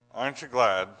Aren't you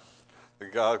glad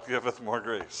that God giveth more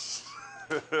grace?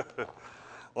 It's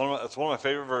one of my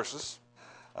favorite verses.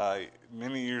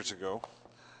 Many years ago,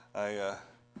 the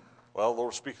Lord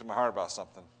was speaking to my heart about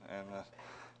something,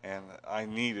 and I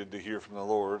needed to hear from the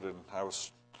Lord, and I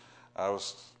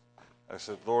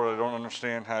said, Lord, I don't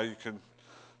understand how you can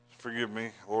forgive me.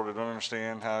 Lord, I don't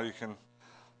understand how you can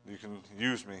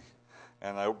use me.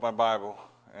 And I opened my Bible,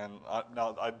 and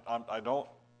I don't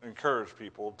encourage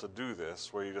people to do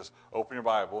this, where you just open your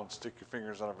Bible and stick your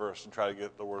fingers on a verse and try to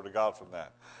get the Word of God from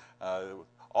that.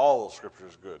 All of Scripture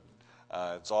is good.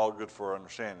 It's all good for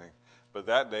understanding. But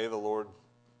that day, the Lord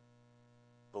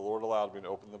allowed me to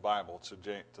open the Bible to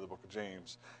the book of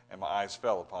James, and my eyes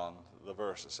fell upon the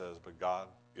verse that says, "But God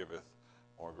giveth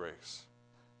more grace."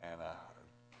 And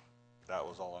that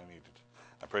was all I needed.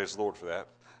 I praise the Lord for that,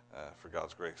 for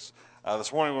God's grace.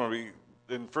 This morning we're going to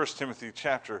be in 1 Timothy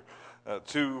chapter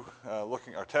 2,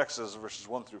 looking our text is verses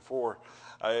 1 through 4.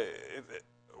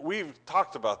 We've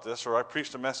talked about this, or I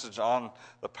preached a message on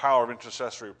the power of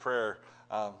intercessory prayer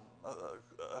a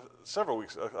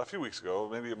few weeks ago,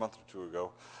 maybe a month or two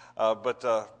ago.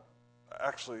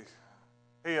 Actually,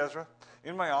 hey Ezra,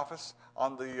 in my office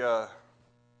on the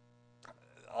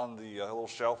little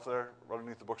shelf there,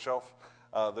 underneath the bookshelf,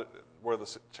 where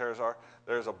the chairs are,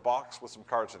 there's a box with some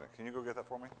cards in it. Can you go get that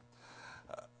for me?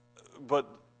 But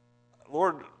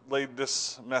Lord laid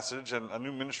this message and a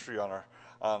new ministry on our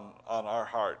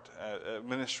heart, a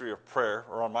ministry of prayer,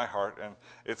 or on my heart, and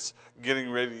it's getting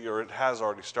ready, or it has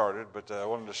already started, but I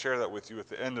wanted to share that with you at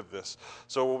the end of this.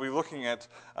 So we'll be looking at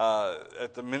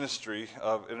the ministry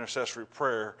of intercessory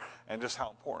prayer and just how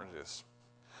important it is.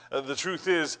 The truth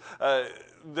is,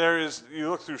 you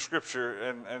look through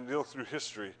Scripture and you look through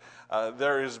history,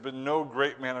 there has been no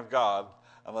great man of God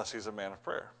unless he's a man of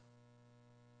prayer,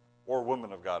 or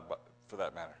woman of God, for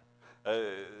that matter.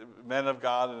 Men of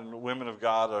God and women of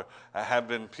God have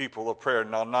been people of prayer.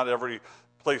 Now, not every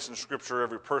place in Scripture,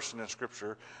 every person in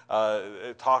Scripture,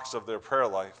 it talks of their prayer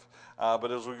life.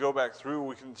 But as we go back through,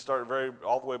 we can start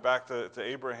all the way back to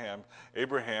Abraham.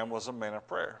 Abraham was a man of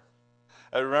prayer.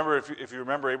 Remember, if you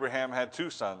remember, Abraham had two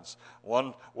sons.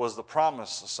 One was the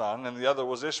promised son, and the other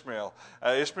was Ishmael.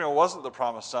 Ishmael wasn't the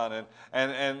promised son,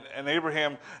 and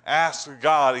Abraham asked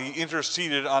God. He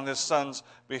interceded on his son's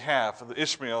behalf,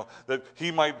 Ishmael, that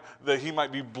he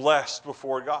might be blessed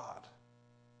before God.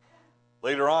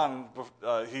 Later on,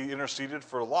 he interceded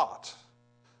for Lot.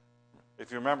 If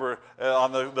you remember,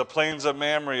 on the plains of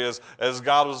Mamre, as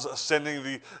God was going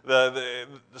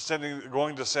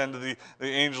to send the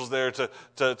angels there to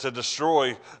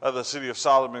destroy the city of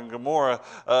Sodom and Gomorrah,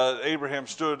 Abraham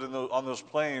stood on those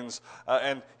plains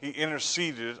and he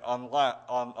interceded on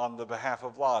the behalf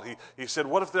of Lot. He said,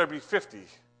 "What if there be 50?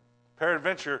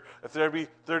 Peradventure, if there be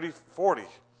 30, 40,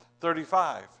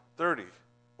 35, 30.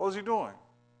 What was he doing?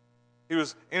 He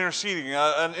was interceding.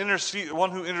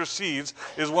 One who intercedes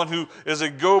is one who is a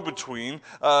go-between,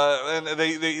 and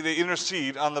they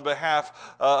intercede on the behalf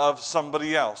of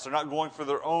somebody else. They're not going for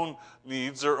their own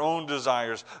needs, their own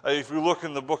desires. If you look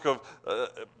in the book of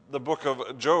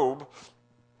Job,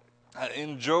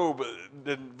 in Job,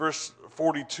 in verse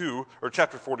 42 or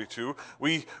chapter 42,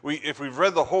 if we've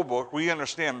read the whole book, we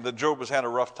understand that Job has had a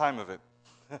rough time of it.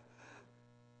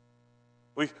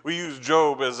 We use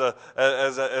Job as an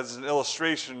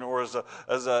illustration, or as a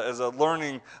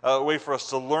learning way for us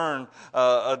to learn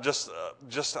just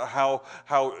how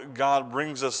God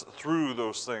brings us through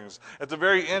those things. At the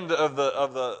very end of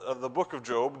the book of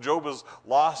Job, Job has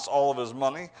lost all of his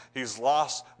money. He's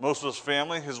lost most of his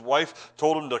family. His wife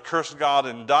told him to curse God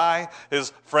and die.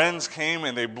 His friends came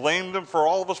and they blamed him for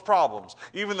all of his problems,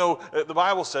 even though the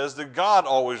Bible says that God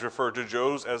always referred to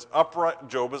Job as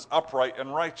upright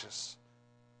and righteous.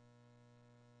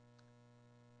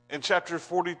 In chapter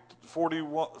 40,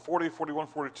 41,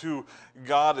 42,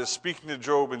 God is speaking to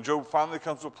Job, and Job finally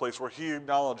comes to a place where he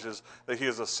acknowledges that he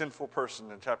is a sinful person.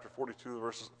 In chapter 42, the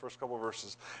first couple of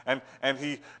verses, and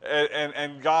he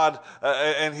acknowledges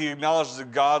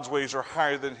that God's ways are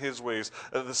higher than his ways.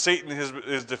 Satan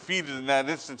is defeated in that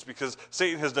instance, because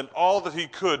Satan has done all that he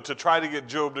could to try to get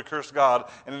Job to curse God,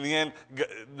 and in the end,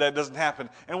 that doesn't happen.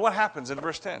 And what happens in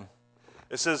verse 10?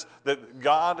 It says that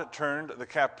God turned the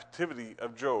captivity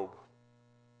of Job.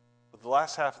 But the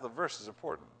last half of the verse is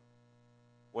important.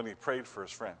 When he prayed for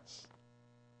his friends.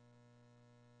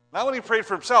 Not when he prayed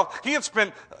for himself. He had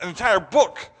spent an entire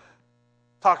book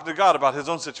talking to God about his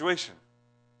own situation.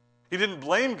 He didn't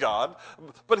blame God,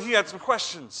 but he had some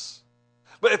questions.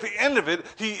 But at the end of it,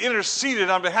 he interceded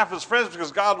on behalf of his friends,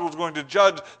 because God was going to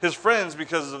judge his friends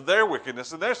because of their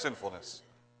wickedness and their sinfulness.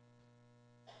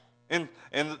 In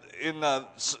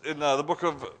the book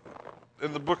of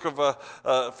in the book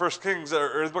of First Kings,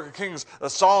 or the book of Kings,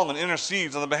 Solomon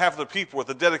intercedes on the behalf of the people with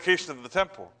the dedication of the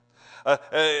temple.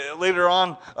 Later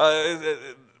on,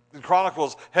 in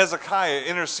Chronicles, Hezekiah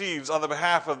intercedes on the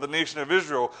behalf of the nation of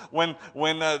Israel when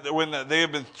they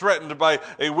have been threatened by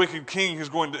a wicked king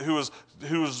who's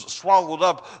swallowed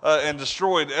up and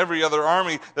destroyed every other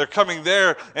army. They're coming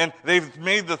there, and they've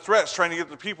made the threats trying to get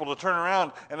the people to turn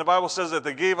around. And the Bible says that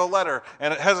they gave a letter,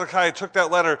 and Hezekiah took that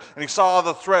letter, and he saw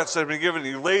the threats that had been given.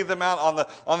 He laid them out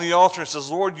on the altar and says,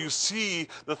 Lord, you see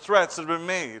the threats that have been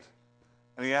made.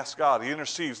 And he asks God. He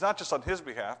intercedes, not just on his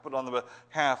behalf, but on the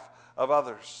behalf of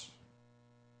others.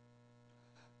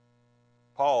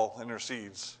 Paul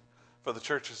intercedes for the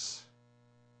churches.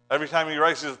 Every time he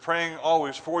writes, he's praying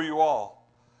always for you all.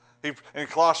 In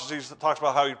Colossians, he talks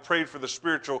about how he prayed for the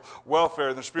spiritual welfare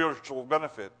and the spiritual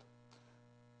benefit.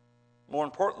 More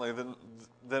importantly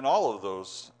than all of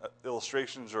those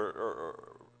illustrations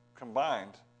or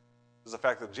combined is the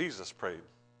fact that Jesus prayed.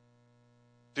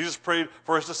 Jesus prayed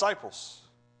for his disciples.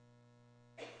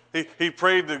 He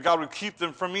prayed that God would keep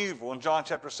them from evil in John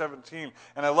chapter 17.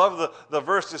 And I love the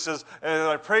verse that says, and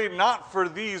I prayed not for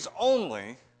these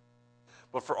only,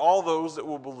 but for all those that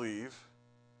will believe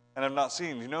and have not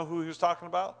seen. Do you know who he was talking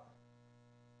about?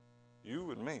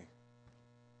 You and me.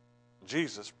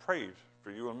 Jesus prayed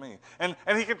for you and me. And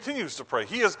he continues to pray.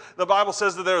 The Bible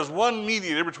says that there is one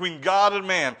mediator between God and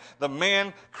man, the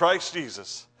man Christ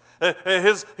Jesus.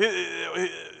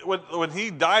 When he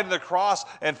died on the cross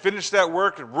and finished that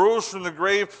work and rose from the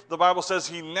grave, the Bible says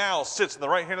he now sits in the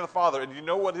right hand of the Father. And you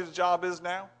know what his job is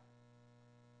now?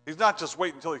 He's not just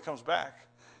waiting until he comes back.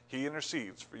 He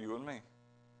intercedes for you and me.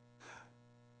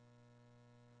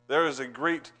 There is a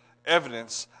great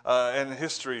evidence in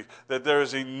history that there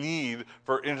is a need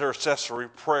for intercessory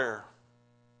prayer.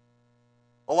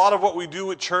 A lot of what we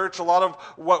do at church, a lot of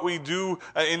what we do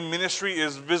in ministry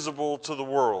is visible to the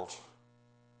world.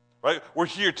 Right? We're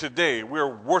here today.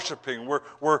 We're worshiping.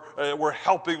 We're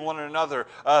helping one another.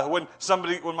 When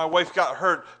my wife got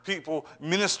hurt, people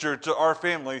ministered to our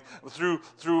family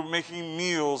through making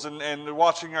meals and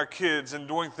watching our kids and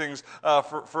doing things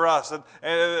for us. And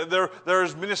there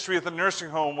is ministry at the nursing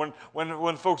home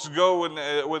when folks go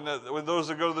and when those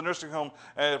that go to the nursing home,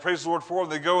 praise the Lord for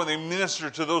them, they go and they minister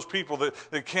to those people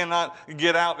that cannot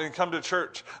get out and come to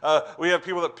church. We have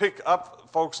people that pick up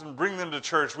folks and bring them to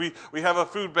church. We have a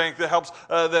food bank that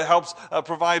helps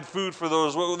provide food for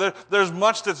those. There's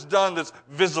much that's done that's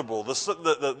visible.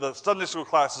 The Sunday school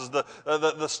classes,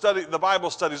 the Bible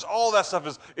studies, all that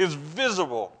stuff is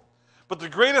visible. But the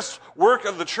greatest work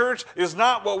of the church is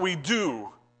not what we do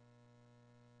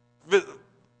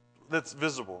that's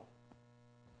visible.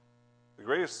 The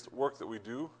greatest work that we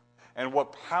do and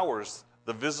what powers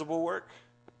the visible work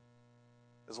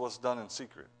is what's done in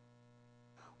secret.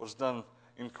 What's done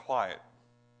in quiet.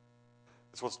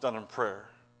 It's what's done in prayer.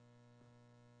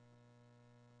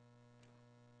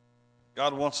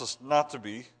 God wants us not to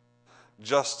be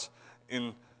just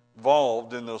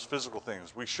involved in those physical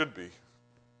things. We should be.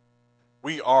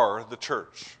 We are the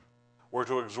church. We're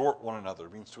to exhort one another.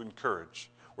 It means to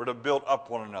encourage. We're to build up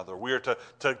one another. We are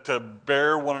to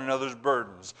bear one another's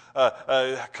burdens,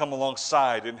 come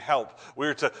alongside and help. We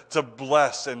are to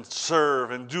bless and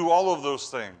serve and do all of those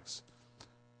things.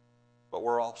 But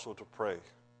we're also to pray.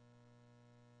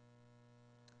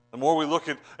 The more we look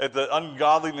at the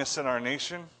ungodliness in our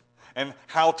nation and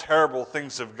how terrible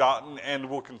things have gotten and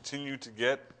will continue to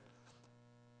get,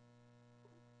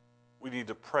 we need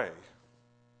to pray.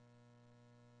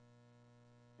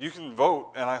 You can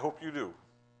vote, and I hope you do.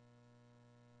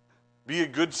 Be a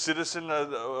good citizen.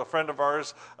 A friend of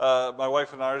ours, my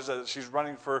wife and ours, she's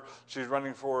running for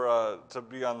to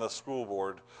be on the school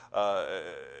board,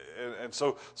 and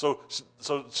so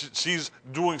she's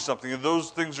doing something, and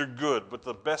those things are good. But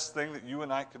the best thing that you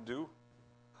and I could do,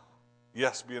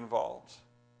 yes, be involved,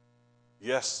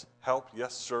 yes, help,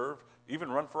 yes, serve,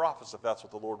 even run for office if that's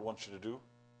what the Lord wants you to do.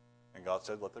 And God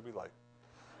said, "Let there be light."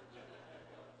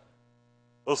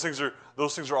 Those things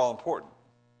are all important.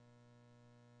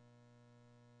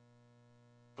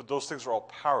 But those things are all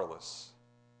powerless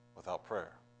without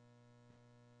prayer.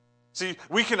 See,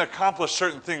 we can accomplish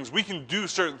certain things. We can do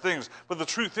certain things. But the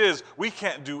truth is, we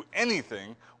can't do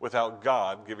anything without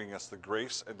God giving us the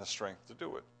grace and the strength to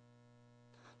do it.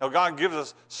 Now, God gives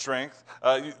us strength.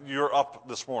 You're up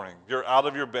this morning. You're out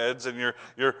of your beds and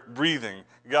you're breathing.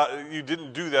 You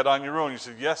didn't do that on your own. You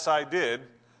said, "Yes, I did."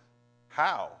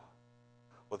 How?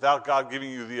 Without God giving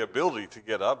you the ability to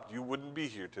get up, you wouldn't be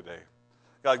here today.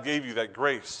 God gave you that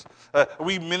grace.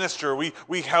 We minister,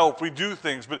 we help, we do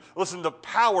things. But listen, the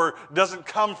power doesn't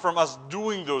come from us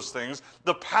doing those things.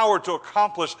 The power to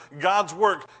accomplish God's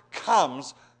work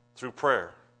comes through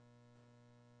prayer.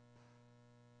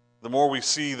 The more we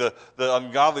see the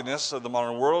ungodliness of the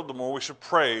modern world, the more we should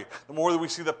pray. The more that we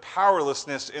see the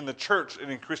powerlessness in the church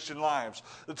and in Christian lives.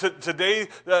 Today,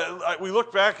 I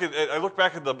look back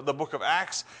at the book of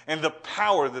Acts and the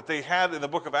power that they had in the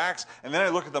book of Acts, and then I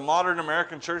look at the modern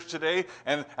American church today,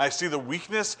 and I see the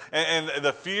weakness and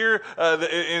the fear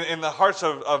in the hearts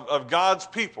of God's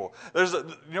people.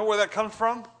 You know where that comes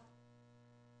from?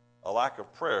 A lack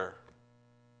of prayer.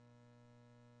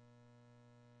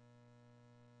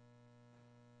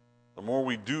 The more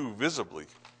we do visibly,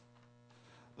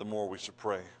 the more we should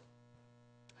pray.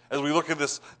 As we look at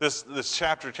this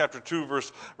chapter 2,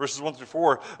 verses 1 through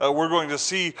 4, we're going to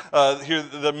see here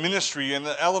the ministry and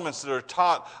the elements that are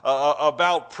taught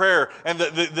about prayer. And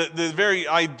the very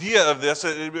idea of this,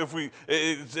 it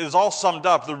is all summed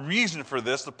up. The reason for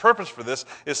this, the purpose for this,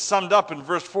 is summed up in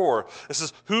verse 4. It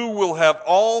says, "Who will have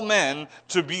all men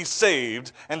to be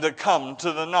saved and to come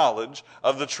to the knowledge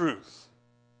of the truth."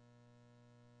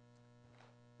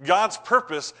 God's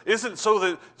purpose isn't so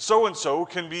that so-and-so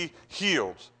can be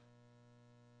healed.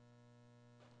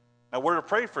 Now, we're to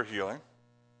pray for healing.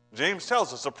 James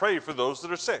tells us to pray for those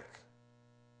that are sick.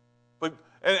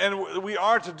 And we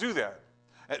are to do that.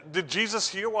 Did Jesus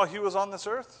heal while he was on this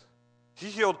earth?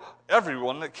 He healed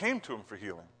everyone that came to him for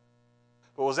healing.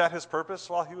 But was that his purpose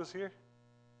while he was here?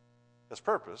 His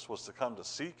purpose was to come to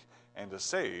seek and to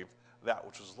save that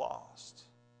which was lost.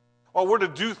 Well, we're to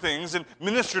do things and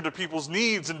minister to people's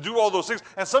needs and do all those things.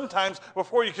 And sometimes,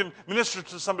 before you can minister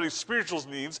to somebody's spiritual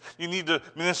needs, you need to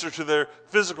minister to their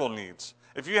physical needs.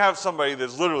 If you have somebody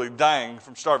that's literally dying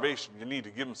from starvation, you need to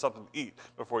give them something to eat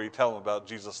before you tell them about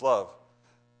Jesus' love.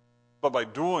 But by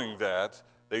doing that,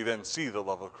 they then see the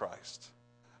love of Christ.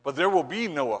 But there will be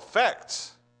no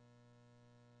effect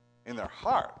in their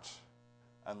heart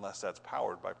unless that's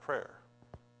powered by prayer.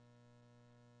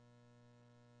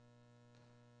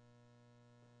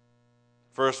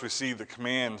 First, we see the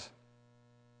command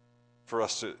for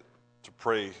us to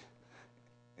pray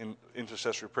in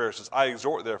intercessory prayer. It says, "I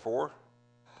exhort, therefore,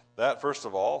 that first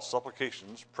of all,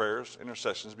 supplications, prayers,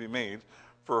 intercessions be made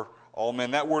for all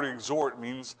men." That word exhort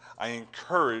means I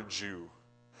encourage you.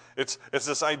 It's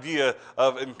this idea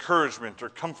of encouragement or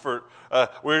comfort.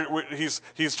 Where he's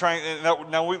trying.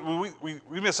 Now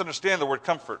we misunderstand the word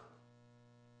comfort.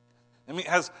 It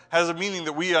has a meaning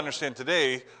that we understand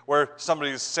today, where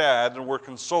somebody is sad and we're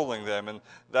consoling them, and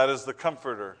that is the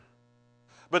comforter.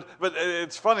 But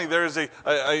it's funny. There is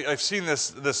I've seen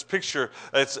this picture.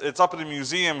 It's up in a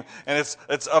museum, and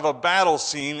it's of a battle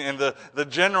scene, and the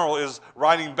general is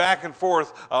riding back and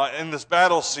forth in this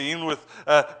battle scene with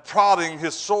prodding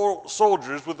his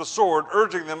soldiers with a sword,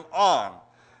 urging them on.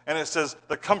 And it says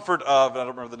the comfort of. I don't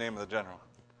remember the name of the general.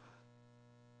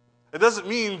 It doesn't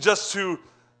mean just to.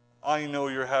 I know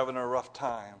you're having a rough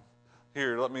time.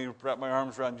 Here, let me wrap my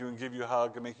arms around you and give you a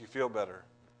hug and make you feel better.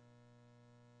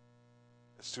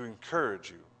 It's to encourage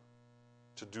you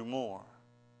to do more.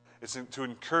 It's to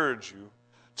encourage you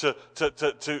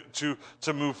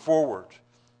to move forward.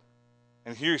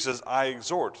 And here he says, "I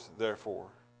exhort, therefore."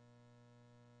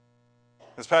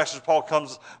 This passage, Paul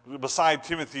comes beside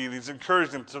Timothy, and he's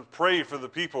encouraged him to pray for the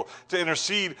people, to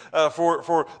intercede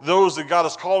for those that God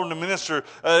has called him to minister,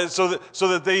 so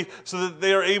that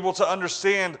they are able to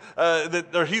understand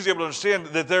he's able to understand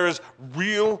that there is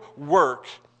real work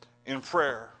in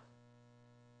prayer.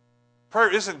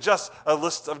 Prayer isn't just a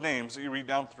list of names that you read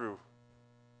down through.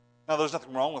 Now, there's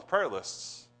nothing wrong with prayer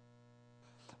lists.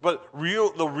 But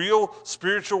the real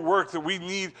spiritual work that we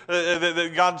need,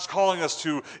 that God's calling us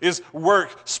to, is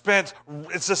work spent.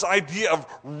 It's this idea of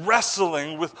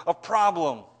wrestling with a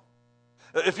problem.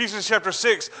 Ephesians chapter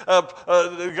 6,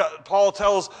 Paul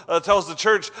tells the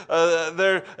church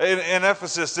there in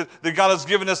Ephesus that God has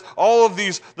given us all of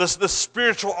the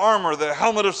spiritual armor, the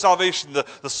helmet of salvation,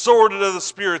 the sword of the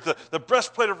Spirit, the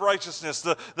breastplate of righteousness,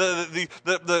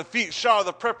 the feet shod,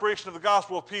 the preparation of the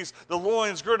gospel of peace, the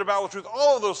loins girded about with truth,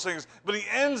 all of those things. But he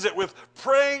ends it with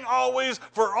praying always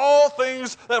for all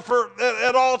things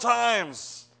at all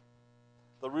times.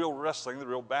 The real wrestling, the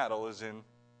real battle is in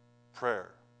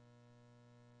prayer.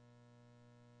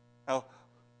 Now,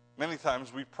 many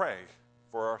times we pray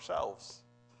for ourselves.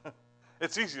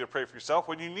 It's easy to pray for yourself.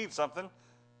 When you need something,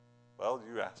 well,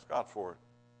 you ask God for it.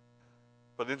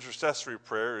 But intercessory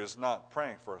prayer is not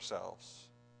praying for ourselves.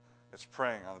 It's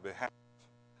praying on the behalf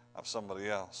of somebody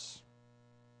else.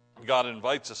 God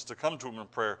invites us to come to him in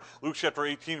prayer. Luke chapter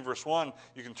 18, verse 1,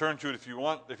 you can turn to it if you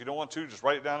want. If you don't want to, just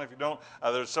write it down if you don't.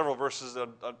 There's several verses that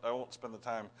I won't spend the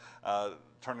time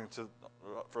turning to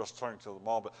them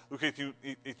all. But Luke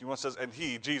 18:1 says, "And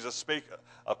he, Jesus, spake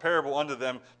a parable unto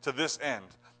them to this end,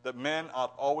 that men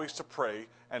ought always to pray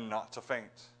and not to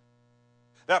faint."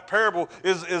 That parable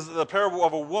is the parable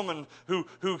of a woman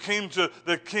who came to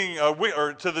the king,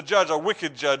 or to the judge, a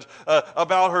wicked judge,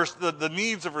 about the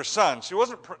needs of her son. She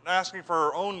wasn't asking for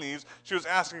her own needs. She was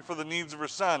asking for the needs of her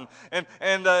son. And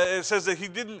it says that he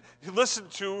didn't listen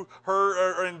to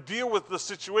her and deal with the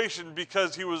situation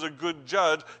because he was a good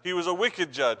judge. He was a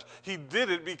wicked judge. He did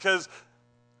it because,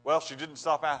 well, she didn't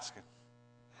stop asking.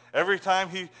 Every time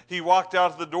he walked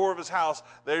out of the door of his house,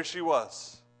 there she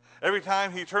was. Every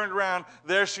time he turned around,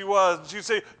 there she was. And she'd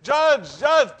say, Judge,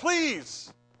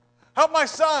 please, help my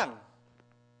son.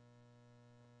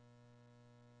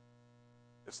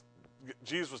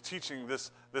 Jesus was teaching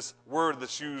this word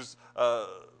that's used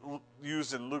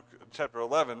in Luke chapter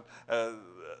 11.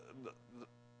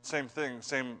 Same thing,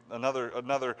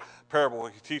 another parable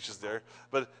he teaches there.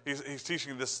 But he's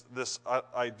teaching this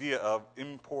idea of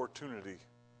importunity.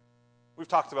 We've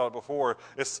talked about it before.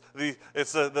 It's the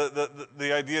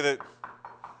idea that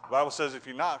the Bible says if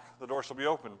you knock, the door shall be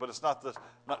open. But it's not just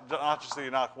that you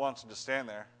knock once and just stand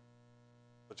there,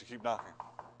 but you keep knocking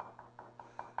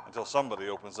until somebody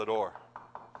opens the door.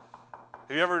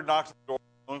 Have you ever knocked at the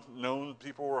door, known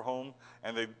people were home,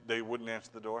 and they wouldn't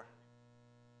answer the door?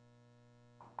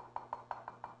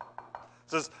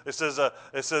 It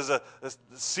says,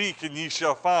 seek and ye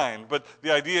shall find. But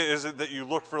the idea isn't that you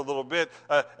look for a little bit.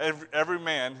 Every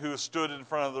man who stood in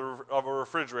front of a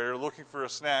refrigerator looking for a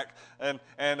snack and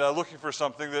looking for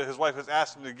something that his wife has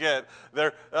asked him to get,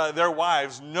 their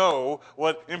wives know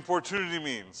what importunity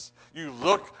means. You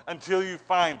look until you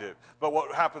find it. But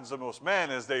what happens to most men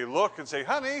is they look and say,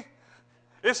 honey,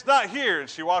 it's not here. And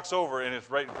she walks over and it's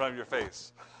right in front of your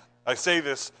face. I say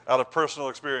this out of personal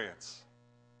experience.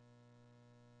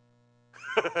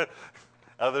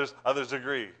 Others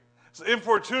agree. So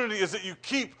importunity is that you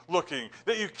keep looking,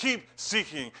 that you keep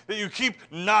seeking, that you keep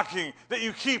knocking, that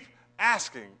you keep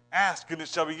asking. Ask and it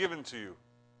shall be given to you.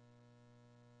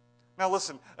 Now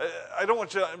listen, I don't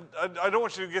want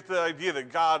you to get the idea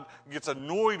that God gets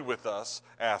annoyed with us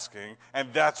asking,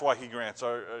 and that's why He gives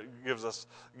us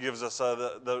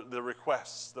the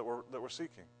requests that we're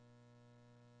seeking.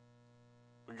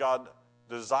 But God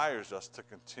desires us to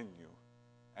continue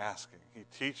asking. He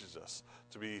teaches us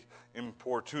to be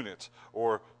importunate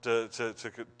or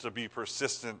to be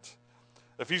persistent.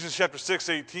 Ephesians chapter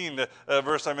 6:18, the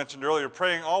verse I mentioned earlier,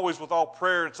 praying always with all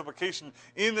prayer and supplication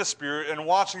in the Spirit, and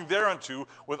watching thereunto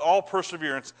with all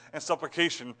perseverance and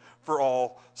supplication for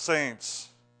all saints.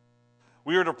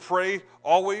 We are to pray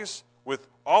always with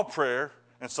all prayer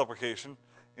and supplication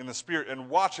in the Spirit, and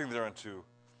watching thereunto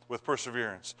with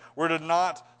perseverance. We're to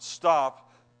not stop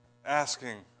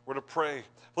asking. We're to pray.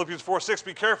 Philippians 4:6,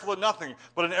 be careful in nothing,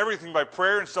 but in everything by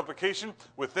prayer and supplication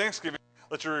with thanksgiving,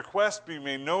 let your requests be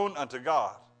made known unto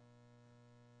God.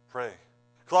 Pray.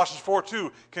 Colossians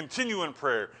 4:2, continue in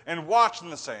prayer and watch in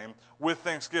the same with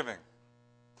thanksgiving.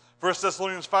 1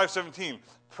 Thessalonians 5:17,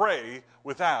 pray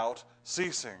without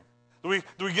ceasing. Do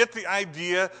we get the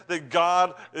idea that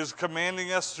God is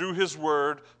commanding us through His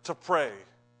Word to pray?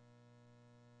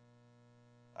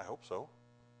 I hope so.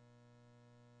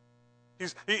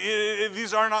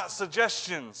 These are not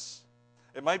suggestions.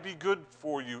 It might be good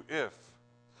for you if.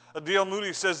 D.L.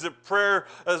 Moody says that prayer,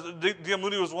 D.L.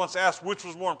 Moody was once asked which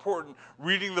was more important,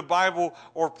 reading the Bible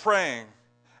or praying.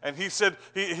 And he said,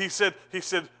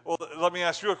 well, let me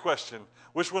ask you a question.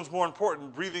 Which one's more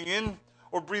important, breathing in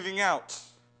or breathing out?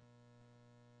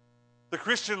 The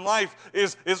Christian life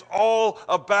is all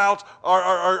about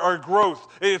our growth.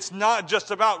 It's not just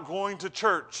about going to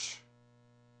church.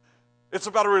 It's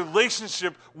about a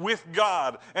relationship with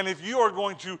God. And if you are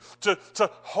going to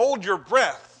hold your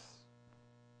breath,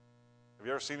 have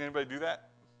you ever seen anybody do that?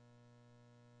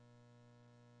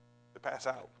 They pass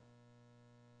out.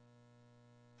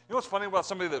 You know what's funny about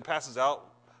somebody that passes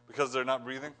out because they're not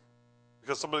breathing?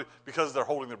 Because they're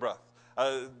holding their breath.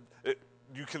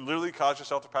 You can literally cause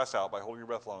yourself to pass out by holding your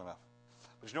breath long enough.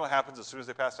 But you know what happens as soon as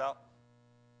they pass out?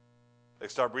 They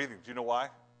start breathing. Do you know why?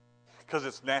 Because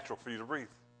it's natural for you to breathe.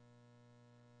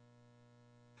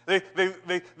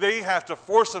 They have to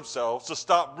force themselves to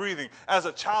stop breathing. As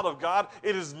a child of God,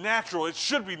 it is natural. It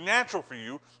should be natural for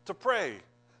you to pray.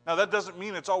 Now, that doesn't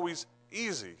mean it's always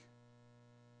easy.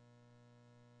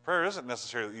 Prayer isn't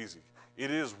necessarily easy.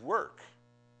 It is work.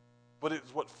 But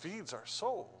it's what feeds our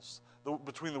souls.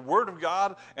 between the Word of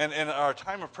God and our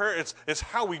time of prayer. It's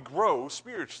how we grow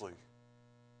spiritually.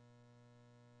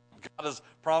 God has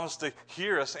promised to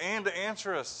hear us and to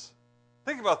answer us.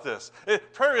 Think about this.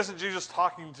 Prayer isn't you just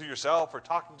talking to yourself or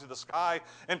talking to the sky.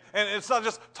 And it's not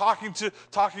just talking to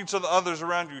the others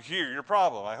around you here, your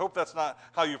problem. I hope that's not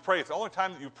how you pray. If the only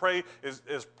time that you pray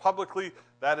is publicly,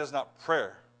 that is not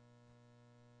prayer.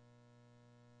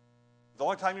 The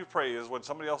only time you pray is when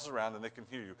somebody else is around and they can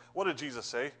hear you. What did Jesus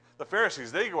say? The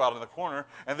Pharisees, they go out in the corner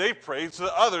and they pray so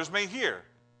that others may hear.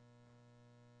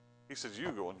 He says,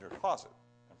 you go in your closet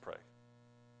and pray.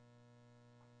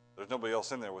 There's nobody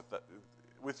else in there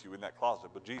with you in that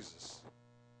closet but Jesus.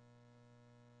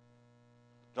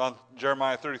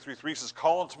 Jeremiah 33:3 says,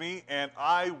 call unto me, and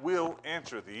I will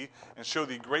answer thee, and show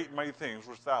thee great and mighty things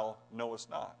which thou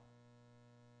knowest not.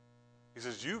 He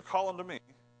says, you call unto me,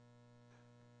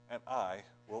 and I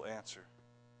will answer.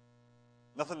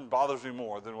 Nothing bothers me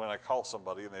more than when I call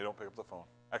somebody and they don't pick up the phone.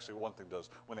 Actually, one thing does,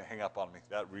 when they hang up on me.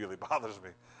 That really bothers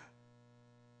me.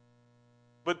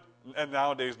 And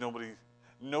nowadays,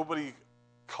 nobody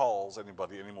calls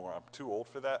anybody anymore. I'm too old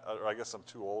for that, or I guess I'm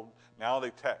too old. Now they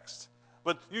text.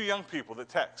 But you young people that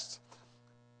text,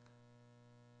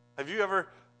 have you ever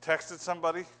texted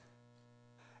somebody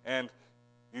and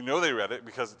you know they read it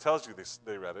because it tells you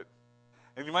they read it?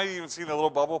 And you might even see the little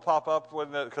bubble pop up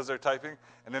because they're typing,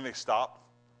 and then they stop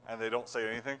and they don't say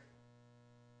anything.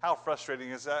 How frustrating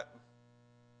is that?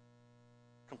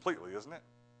 Completely, isn't it?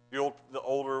 The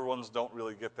older ones don't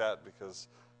really get that because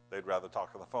they'd rather talk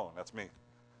on the phone. That's me.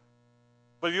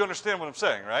 But you understand what I'm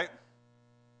saying, right?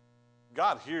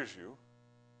 God hears you,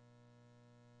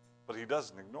 but he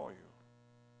doesn't ignore you.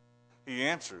 He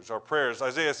answers our prayers.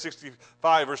 Isaiah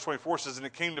 65, verse 24 says, and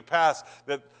it came to pass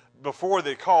that before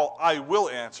they call, I will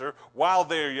answer. While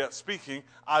they are yet speaking,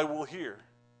 I will hear.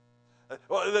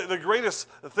 Well, the greatest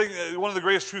thing, one of the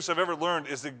greatest truths I've ever learned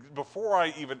is that before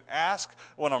I even ask,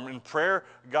 when I'm in prayer,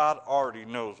 God already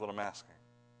knows what I'm asking.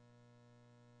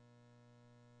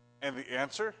 And the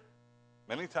answer,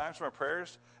 many times from our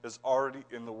prayers, is already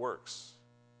in the works.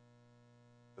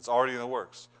 It's already in the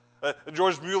works.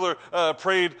 George Mueller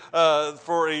prayed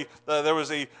for there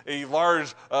was a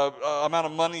large amount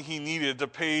of money he needed to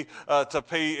pay a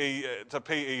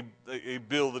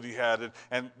bill that he had,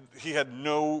 and he had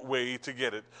no way to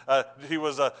get it. He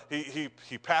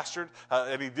pastored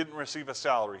and he didn't receive a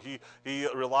salary. He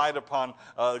relied upon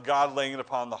God laying it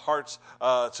upon the hearts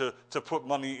to put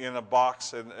money in a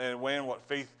box and weighing what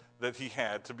faith that he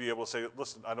had to be able to say,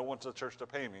 listen, I don't want the church to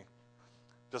pay me.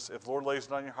 Just if the Lord lays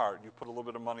it on your heart, you put a little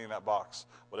bit of money in that box,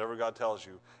 whatever God tells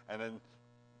you, and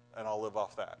I'll live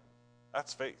off that.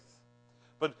 That's faith.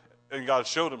 And God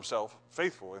showed himself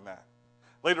faithful in that.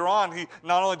 Later on, he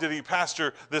not only did he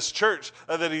pastor this church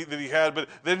that he had, but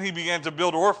then he began to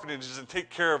build orphanages and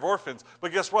take care of orphans.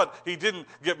 But guess what? He didn't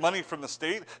get money from the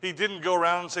state. He didn't go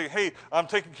around and say, hey, I'm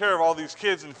taking care of all these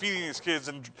kids and feeding these kids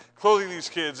and clothing these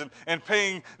kids and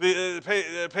paying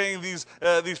these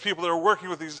people that are working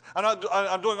with these.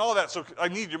 I'm doing all that, so I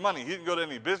need your money. He didn't go to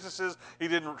any businesses. He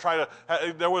didn't try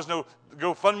to. There was no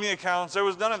GoFundMe accounts. There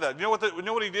was none of that. You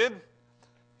know what he did?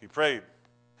 He prayed.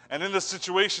 And in the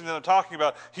situation that I'm talking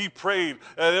about, he prayed.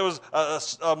 There was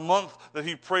a month that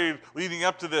he prayed leading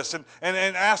up to this and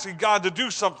asking God to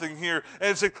do something here.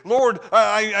 And say, Lord,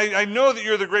 I know that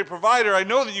you're the great provider. I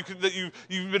know that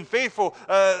you've been faithful.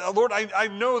 Lord, I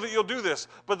know that you'll do this.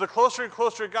 But the closer and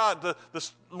closer to God,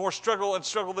 the more struggle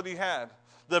that he had.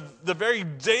 The very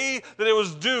day that it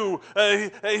was due,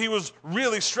 he was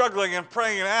really struggling and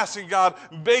praying and asking God,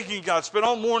 begging God, spent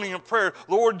all morning in prayer.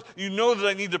 Lord, you know that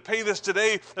I need to pay this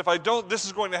today. If I don't, this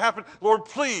is going to happen. Lord,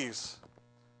 please.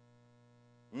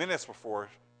 Minutes before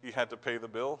he had to pay the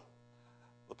bill,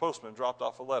 the postman dropped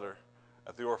off a letter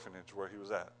at the orphanage where he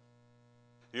was at.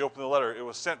 He opened the letter. It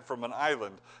was sent from an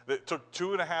island that took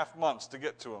 2.5 months to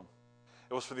get to him.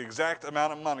 It was for the exact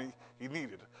amount of money he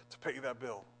needed to pay that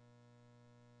bill.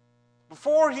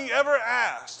 Before he ever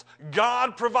asked,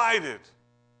 God provided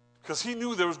because he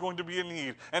knew there was going to be a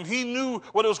need and he knew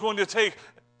what it was going to take.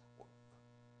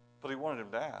 But he wanted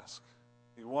him to ask.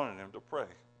 He wanted him to pray.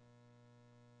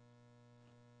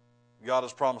 God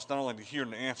has promised not only to hear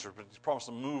and to answer, but he's promised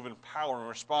to move in power in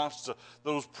response to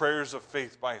those prayers of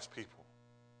faith by his people.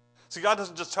 See, God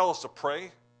doesn't just tell us to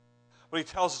pray, but he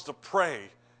tells us to pray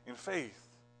in faith.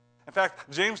 In fact,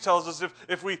 James tells us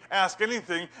if we ask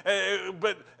anything,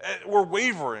 but we're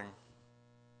wavering,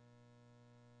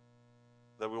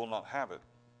 that we will not have it.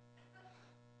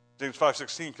 James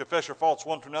 5:16, confess your faults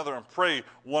one to another and pray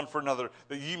one for another,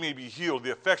 that ye may be healed.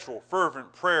 The effectual,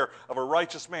 fervent prayer of a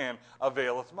righteous man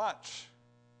availeth much.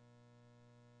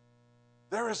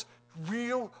 There is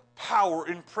real power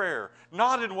in prayer.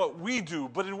 Not in what we do,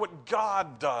 but in what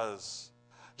God does.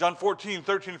 John 14,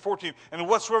 13, and 14. And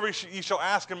whatsoever ye shall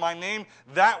ask in my name,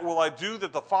 that will I do,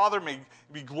 that the Father may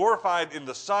be glorified in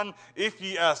the Son. If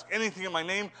ye ask anything in my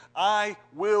name, I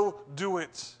will do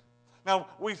it. Now,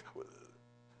 we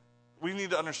need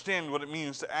to understand what it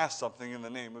means to ask something in the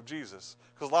name of Jesus.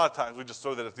 Because a lot of times we just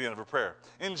throw that at the end of a prayer.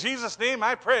 In Jesus' name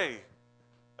I pray.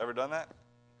 Ever done that?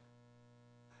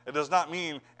 It does not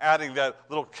mean adding that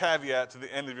little caveat to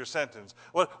the end of your sentence.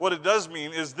 What it does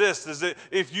mean is this, is that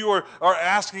if you are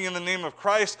asking in the name of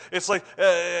Christ, it's like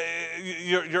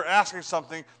you're asking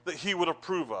something that he would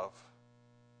approve of.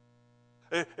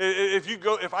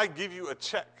 If I give you a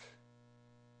check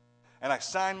and I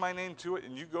sign my name to it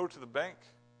and you go to the bank,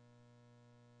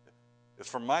 it's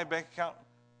from my bank account.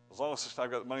 As long as I've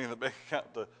got money in the bank account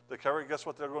to cover it, guess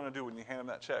what they're going to do when you hand them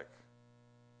that check?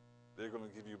 They're going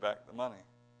to give you back the money.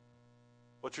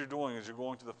 What you're doing is you're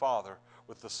going to the Father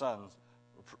with the Son's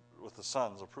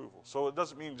approval. So it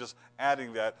doesn't mean just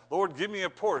adding that, Lord, give me a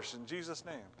Porsche in Jesus'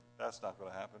 name. That's not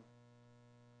going to happen.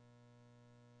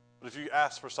 But if you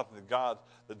ask for something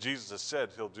that Jesus has said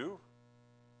he'll do.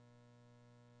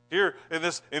 Here in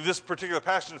this particular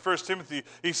passage in 1 Timothy,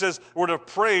 he says we're to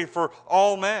pray for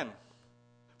all men,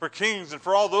 for kings and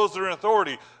for all those that are in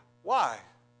authority. Why?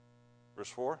 Verse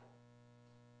 4.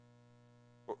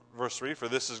 Verse 3, for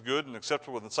this is good and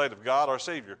acceptable in the sight of God our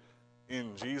Savior,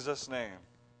 in Jesus' name.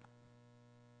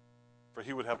 For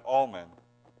he would have all men,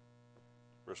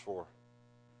 verse 4,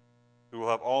 who will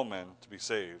have all men to be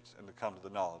saved and to come to the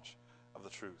knowledge of the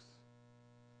truth.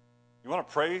 You want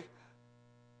to pray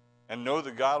and know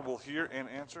that God will hear and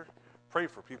answer? Pray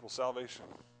for people's salvation.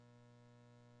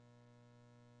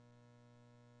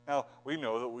 Now, we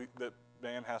know that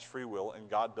man has free will, and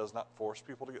God does not force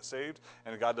people to get saved,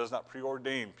 and God does not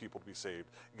preordain people to be saved.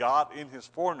 God, in his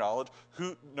foreknowledge,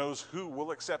 who knows who will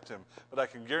accept him. But I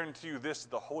can guarantee you this, that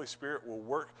the Holy Spirit will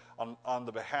work on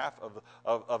the behalf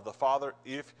of the Father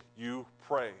if you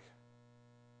pray.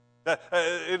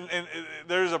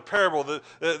 There's a parable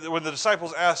that when the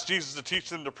disciples asked Jesus to teach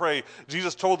them to pray,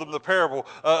 Jesus told them the parable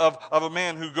of a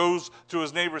man who goes to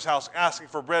his neighbor's house asking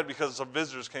for bread because some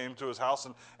visitors came to his house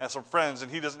and some friends,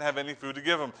 and he doesn't have any food to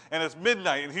give them. And it's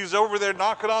midnight, and he's over there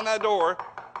knocking on that door.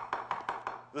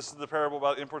 This is the parable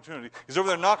about importunity. He's over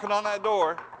there knocking on that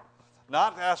door,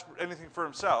 not to ask for anything for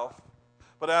himself,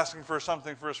 but asking for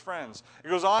something for his friends. He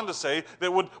goes on to say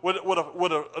that would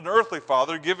an earthly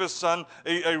father give his son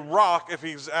a rock if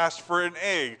he's asked for an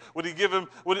egg? Would he give him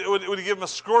a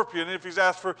scorpion if he's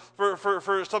asked for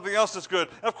something else that's good?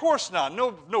 Of course not.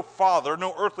 No father,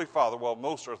 no earthly father, well,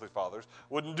 most earthly fathers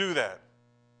wouldn't do that.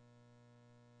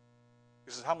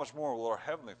 He says, how much more will our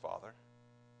Heavenly Father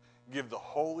give the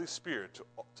Holy Spirit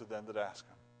to them that ask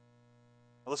him?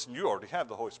 Now listen, you already have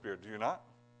the Holy Spirit, do you not?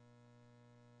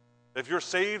 If you're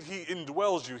saved, he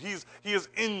indwells you. He is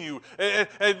in you.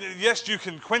 And yes, you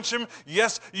can quench him.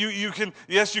 Yes, you can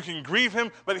grieve him,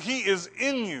 but he is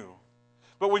in you.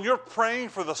 But when you're praying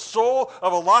for the soul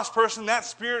of a lost person, that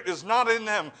spirit is not in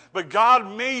them. But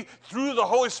God may, through the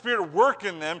Holy Spirit, work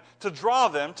in them to draw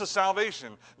them to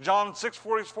salvation. John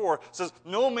 6:44 says,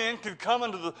 no man can come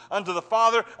unto the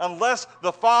Father unless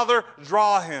the Father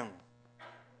draw him.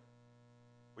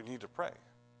 We need to pray.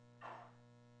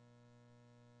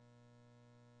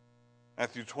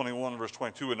 Matthew 21, verse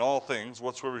 22, in all things,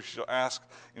 whatsoever you shall ask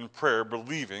in prayer,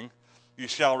 believing, you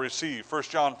shall receive. 1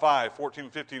 John 5,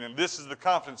 14, 15, and this is the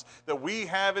confidence that we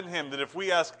have in him, that if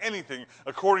we ask anything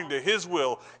according to his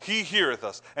will, he heareth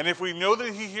us. And if we know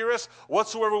that he heareth us,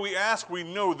 whatsoever we ask, we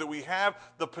know that we have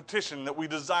the petition that we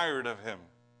desired of him.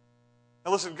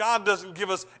 Now listen, God doesn't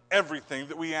give us everything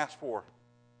that we ask for.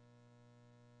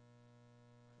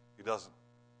 He doesn't.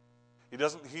 He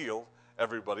doesn't heal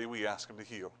everybody we ask him to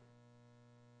heal.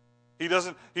 He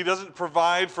doesn't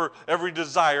provide for every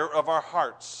desire of our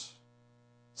hearts.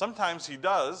 Sometimes he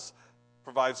does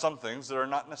provide some things that are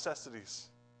not necessities.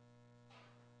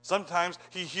 Sometimes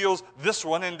he heals this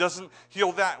one and doesn't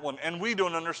heal that one, and we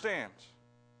don't understand.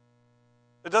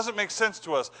 It doesn't make sense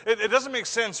to us. It doesn't make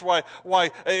sense why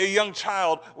a young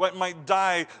child might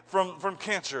die from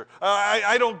cancer.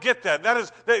 I don't get that.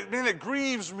 Man, it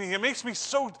grieves me. It makes me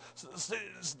so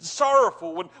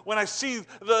sorrowful when I see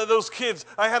those kids.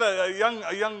 I had a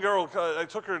young girl. I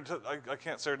took her to, I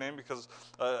can't say her name because.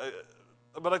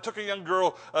 But I took a young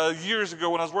girl years ago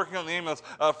when I was working on the ambulance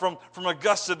from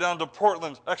Augusta down to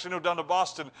Portland. Actually, no, down to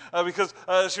Boston because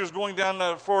she was going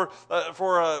down for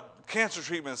cancer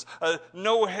treatments.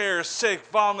 No hair, sick,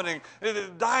 vomiting,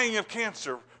 dying of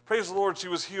cancer. Praise the Lord, she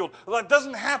was healed. Well, that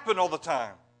doesn't happen all the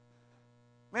time.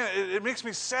 Man, it makes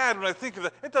me sad when I think of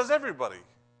that. It does everybody.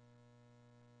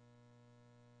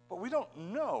 But we don't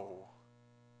know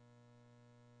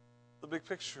the big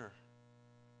picture.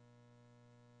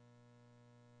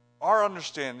 Our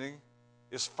understanding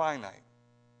is finite.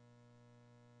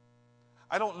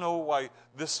 I don't know why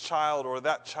this child or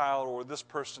that child or this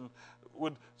person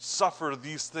would suffer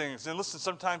these things. And listen,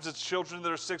 sometimes it's children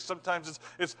that are sick. Sometimes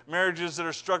it's marriages that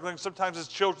are struggling. Sometimes it's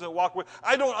children that walk away.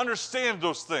 I don't understand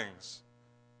those things.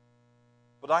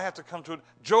 But I have to come to it.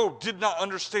 Job did not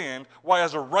understand why,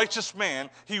 as a righteous man,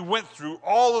 he went through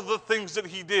all of the things that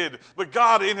he did. But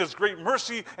God, in his great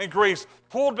mercy and grace,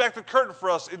 pulled back the curtain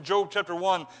for us in Job chapter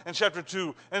 1 and chapter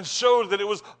 2 and showed that it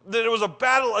was a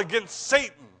battle against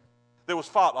Satan that was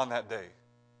fought on that day.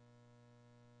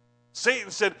 Satan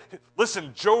said,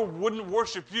 listen, Job wouldn't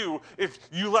worship you if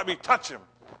you let me touch him.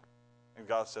 And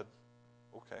God said,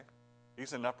 okay,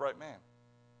 he's an upright man.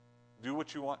 Do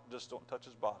what you want, just don't touch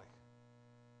his body.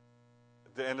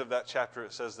 At the end of that chapter,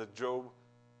 it says that Job,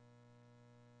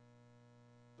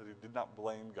 that he did not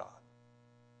blame God.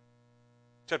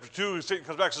 Chapter 2, Satan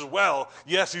comes back and says, well,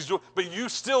 yes, he's doing, but you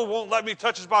still won't let me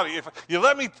touch his body. If you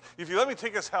let me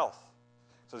take his health,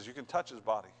 he says you can touch his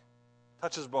body,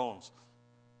 touch his bones,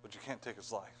 but you can't take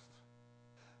his life.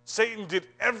 Satan did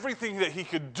everything that he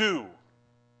could do,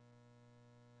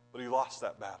 but he lost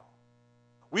that battle.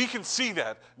 We can see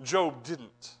that. Job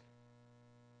didn't.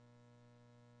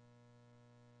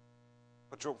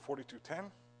 But Job 42:10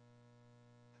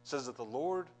 says that the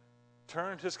Lord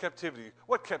turned his captivity.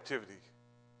 What captivity?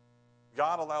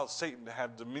 God allowed Satan to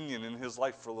have dominion in his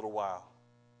life for a little while.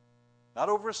 Not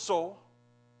over his soul,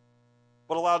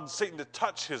 but allowed Satan to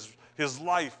touch his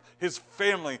life, his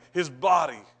family, his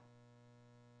body.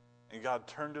 And God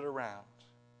turned it around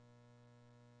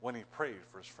when he prayed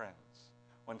for his friends,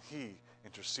 when he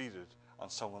interceded on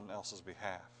someone else's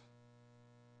behalf.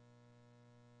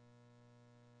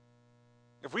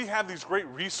 If we have these great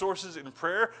resources in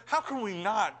prayer, how can we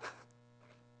not?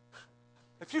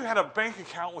 If you had a bank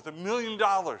account with $1 million,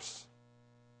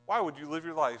 why would you live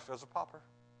your life as a pauper?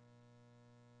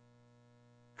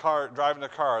 Driving a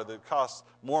car that costs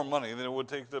more money than it would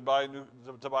take to buy a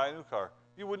new car.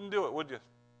 You wouldn't do it, would you?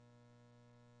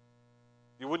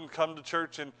 You wouldn't come to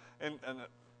church and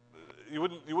you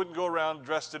wouldn't go around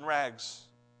dressed in rags.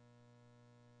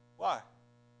 Why?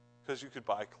 Because you could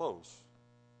buy clothes.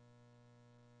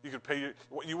 You could pay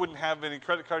you wouldn't have any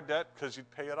credit card debt because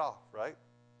you'd pay it off, right?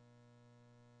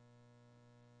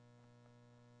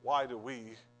 Why do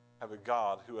we have a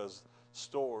God who has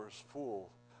stores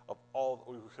full of all that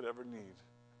we could ever need,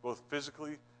 both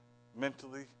physically,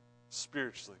 mentally,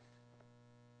 spiritually,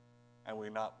 and we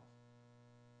not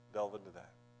delve into that?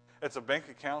 It's a bank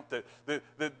account that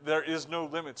there is no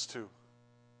limits to,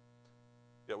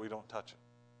 yet we don't touch it.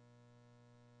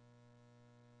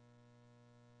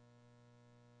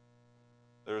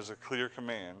 There is a clear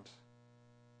command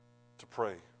to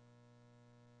pray.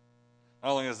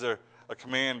 Not only is there a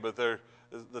command, but there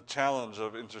is the challenge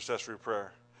of intercessory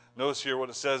prayer. Notice here what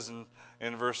it says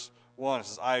in verse 1. It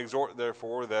says, I exhort,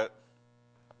 therefore, that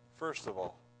first of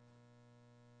all,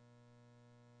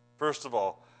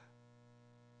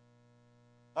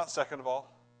 not second of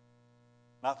all,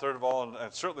 not third of all,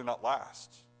 and certainly not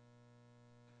last.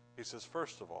 He says,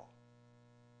 first of all,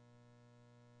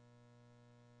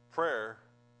 prayer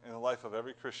in the life of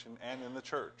every Christian and in the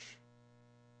church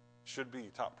should be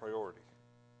top priority.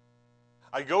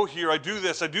 I go here, I do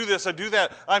this, I do this, I do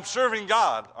that. I'm serving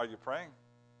God. Are you praying?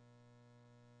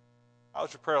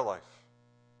 How's your prayer life?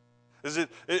 Is it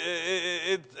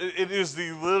is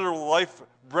the literal life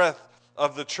breath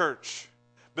of the church.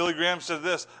 Billy Graham said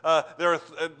this. There are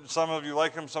some of you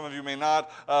like him, some of you may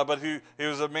not, but he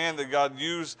was a man that God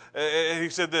used. He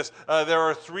said this. There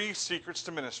are 3 secrets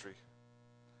to ministry.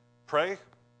 Pray,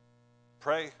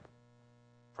 pray,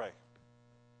 pray.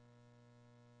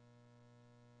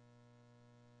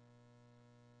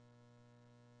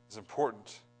 It's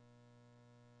important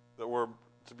that we're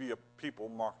to be a people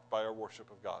marked by our worship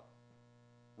of God.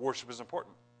 Worship is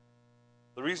important.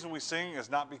 The reason we sing is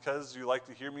not because you like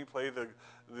to hear me play the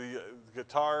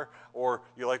guitar or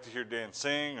you like to hear Dan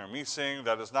sing or me sing.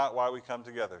 That is not why we come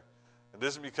together. It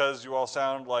isn't because you all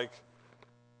sound like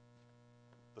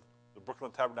the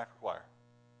Brooklyn Tabernacle Choir.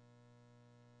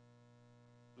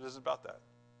 It isn't about that.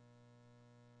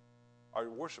 Our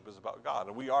worship is about God,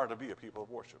 and we are to be a people of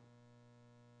worship.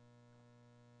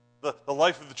 The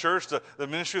life of the church, the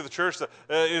ministry of the church,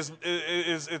 is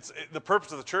the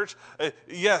purpose of the church.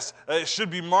 Yes, it should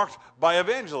be marked by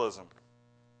evangelism.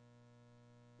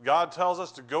 God tells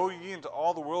us to go ye into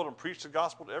all the world and preach the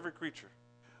gospel to every creature.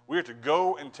 We are to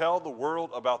go and tell the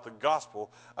world about the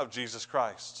gospel of Jesus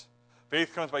Christ.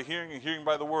 Faith comes by hearing, and hearing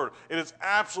by the word. It is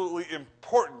absolutely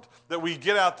important that we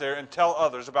get out there and tell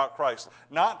others about Christ.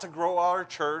 Not to grow our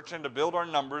church and to build our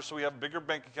numbers so we have bigger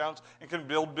bank accounts and can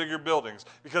build bigger buildings.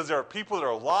 Because there are people that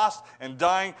are lost and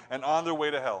dying and on their way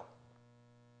to hell.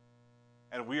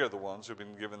 And we are the ones who have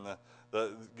been given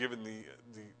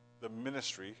the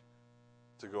ministry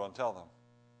to go and tell them.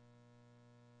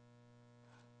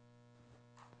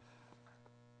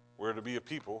 We're to be a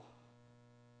people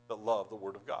that love the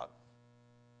Word of God.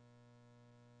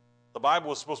 The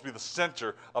Bible is supposed to be the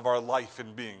center of our life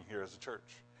and being here as a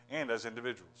church and as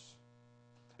individuals.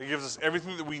 It gives us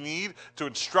everything that we need to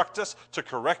instruct us, to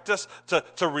correct us,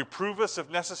 to reprove us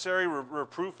if necessary.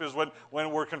 Reproof is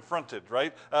when we're confronted,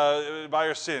 right, by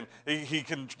our sin. He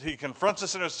confronts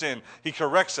us in our sin. He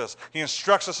corrects us. He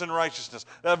instructs us in righteousness.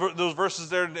 Those verses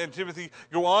there in Timothy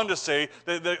go on to say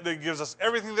that gives us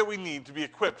everything that we need to be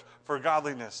equipped for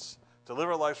godliness, to live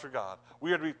our lives for God.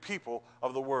 We are to be people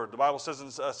of the Word. The Bible says in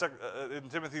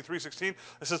Timothy 3:16, it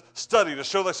says, study to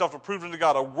show thyself approved unto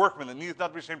God, a workman that needeth not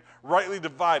to be ashamed, rightly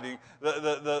dividing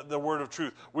the word of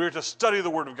truth. We are to study the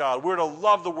Word of God. We are to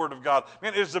love the Word of God.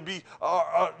 Man, it is to be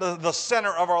the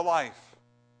center of our life.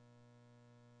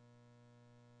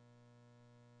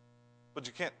 But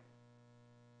you can't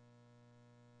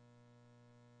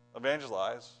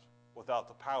evangelize without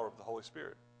the power of the Holy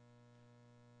Spirit.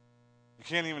 You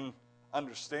can't even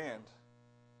understand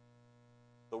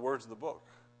the words of the book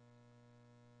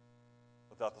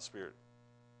without the Spirit.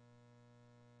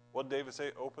 What did David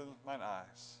say? Open mine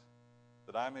eyes,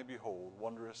 that I may behold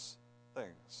wondrous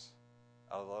things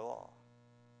out of thy law.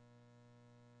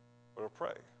 Or to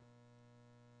pray.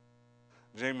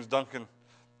 James Duncan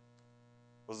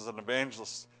was an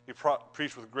evangelist. He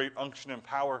preached with great unction and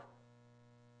power.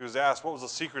 He was asked, what was the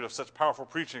secret of such powerful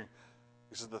preaching?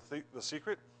 He said, the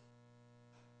secret?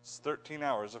 It's 13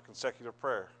 hours of consecutive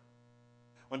prayer.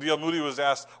 When D.L. Moody was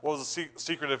asked what was the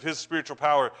secret of his spiritual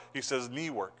power, he says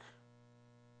knee work.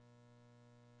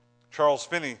 Charles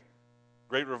Finney,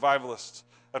 great revivalist,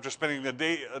 after spending a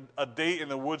day in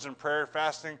the woods in prayer,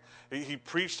 fasting, he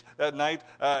preached that night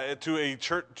to a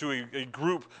church, to a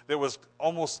group that was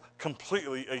almost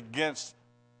completely against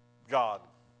God.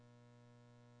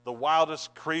 The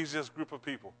wildest, craziest group of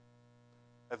people.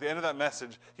 At the end of that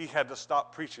message, he had to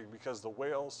stop preaching because the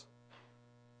wails,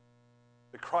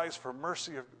 the cries for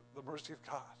mercy of the mercy of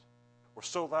God, were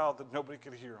so loud that nobody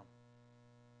could hear them.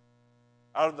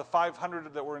 Out of the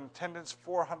 500 that were in attendance,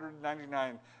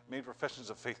 499 made professions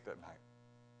of faith that night.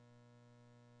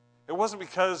 It wasn't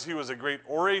because he was a great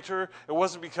orator. It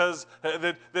wasn't because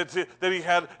that he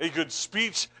had a good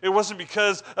speech. It wasn't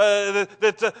because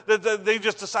that they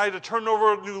just decided to turn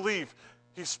over a new leaf.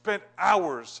 He spent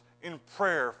hours in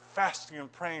prayer, fasting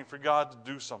and praying for God to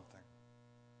do something.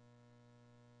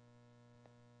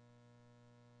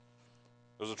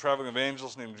 There was a traveling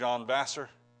evangelist named John Vassar.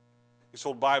 He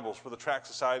sold Bibles for the Tract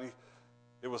Society.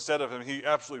 It was said of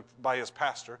him, by his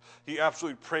pastor, he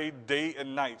absolutely prayed day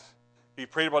and night. He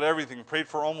prayed about everything, prayed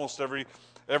for almost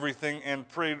everything, and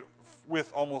prayed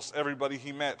with almost everybody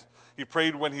he met. He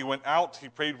prayed when he went out. He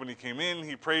prayed when he came in.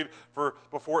 He prayed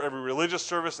before every religious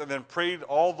service, and then prayed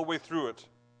all the way through it.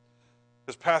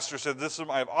 His pastor said,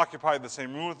 I have occupied the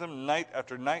same room with him night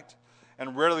after night,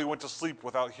 and rarely went to sleep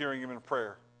without hearing him in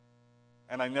prayer.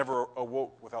 And I never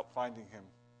awoke without finding him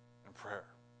in prayer.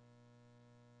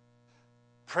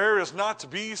 Prayer is not to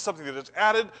be something that is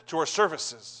added to our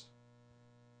services.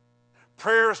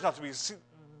 Prayer is not to be,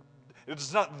 it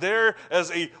is not there as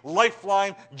a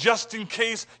lifeline just in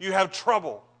case you have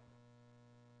trouble.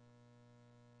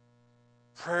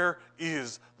 Prayer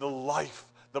is the life,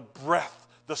 the breath,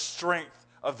 the strength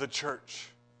of the church.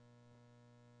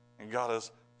 And God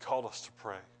has called us to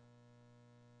pray.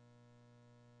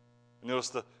 Notice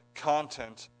the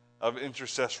content of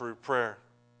intercessory prayer.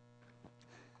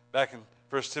 Back in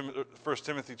 1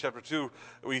 Timothy chapter 2,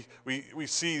 we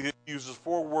see that he uses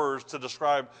 4 words to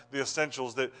describe the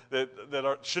essentials that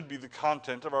should be the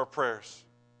content of our prayers.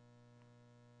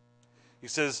 He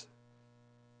says,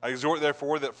 I exhort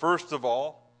therefore that first of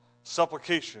all,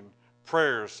 supplication,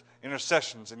 prayers,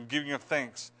 intercessions, and giving of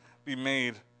thanks be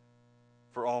made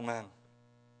for all men.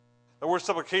 The word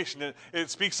supplication, it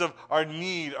speaks of our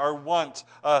need, our want.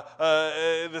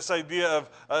 This idea of,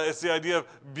 it's the idea of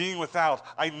being without.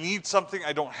 I need something,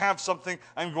 I don't have something,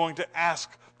 I'm going to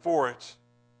ask for it.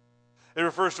 It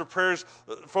refers to prayers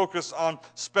focused on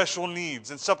special needs.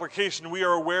 In supplication, we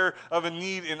are aware of a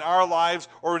need in our lives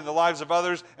or in the lives of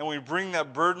others, and we bring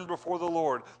that burden before the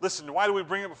Lord. Listen, why do we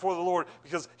bring it before the Lord?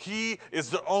 Because He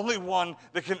is the only one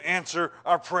that can answer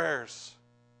our prayers.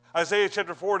 Isaiah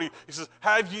chapter 40, he says,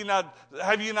 have ye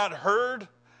not heard?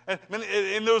 And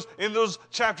in those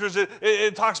chapters,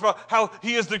 it talks about how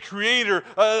he is the creator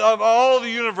of all the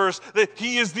universe, that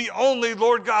he is the only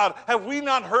Lord God. Have we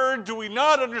not heard? Do we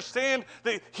not understand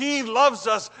that he loves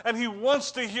us and he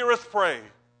wants to hear us pray?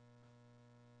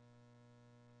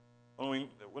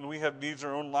 When we have needs in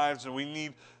our own lives and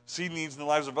we see needs in the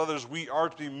lives of others, we are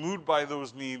to be moved by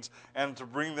those needs and to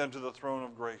bring them to the throne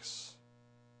of grace.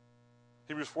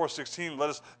 Hebrews 4:16, let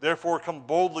us therefore come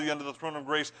boldly unto the throne of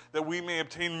grace that we may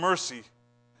obtain mercy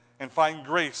and find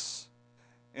grace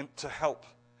to help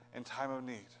in time of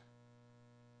need.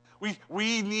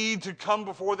 We need to come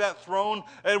before that throne,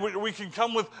 and we can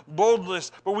come with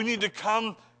boldness, but we need to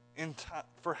come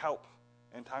for help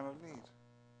in time of need.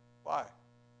 Why?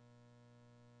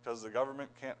 Because the government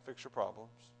can't fix your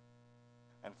problems,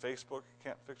 and Facebook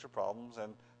can't fix your problems,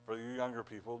 and for you younger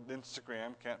people,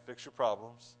 Instagram can't fix your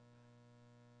problems.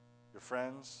 Your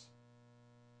friends,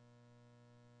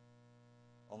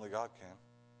 only God can.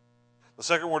 The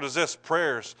second word is this,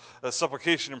 prayers,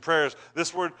 supplication and prayers.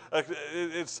 This word,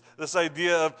 it's this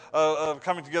idea of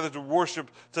coming together to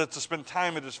worship, to spend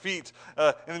time at his feet.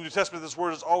 In the New Testament, this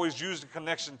word is always used in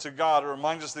connection to God. It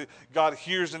reminds us that God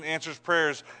hears and answers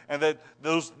prayers, and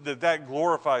that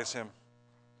glorifies him.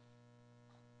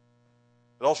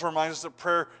 It also reminds us that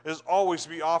prayer is always to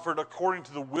be offered according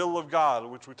to the will of God,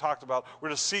 which we talked about. We're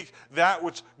to seek that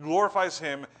which glorifies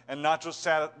him and not just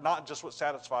what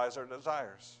satisfies our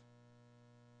desires.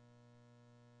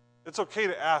 It's okay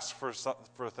to ask for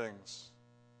things.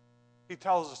 He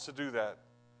tells us to do that.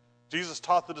 Jesus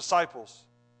taught the disciples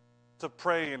to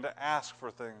pray and to ask for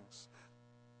things.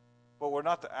 But we're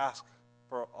not to ask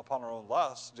upon our own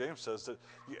lust. James says that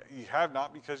ye have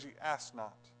not because ye ask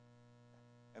not.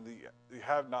 And you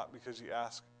have not because you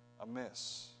ask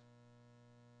amiss.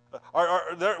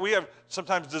 We have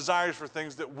sometimes desires for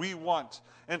things that we want.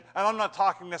 And I'm not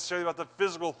talking necessarily about the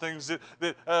physical things,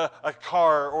 that a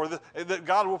car, or that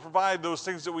God will provide those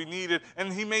things that we needed.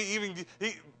 And he may even,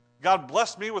 God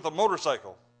blessed me with a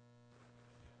motorcycle.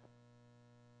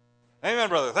 Amen,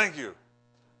 brother. Thank you.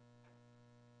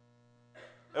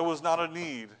 It was not a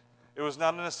need. It was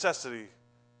not a necessity.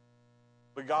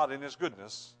 But God, in his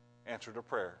goodness, answered a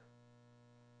prayer.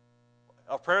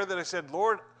 A prayer that I said,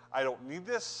 Lord, I don't need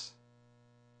this.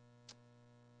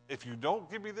 If you don't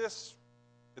give me this,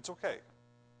 it's okay.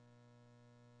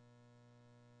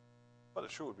 But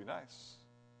it sure would be nice.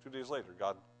 2 days later,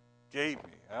 God gave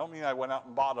me. I don't mean I went out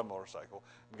and bought a motorcycle.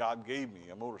 God gave me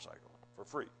a motorcycle for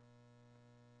free.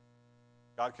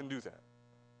 God can do that.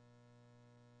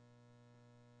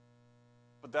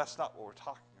 But that's not what we're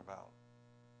talking about.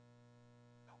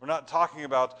 We're not talking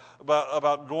about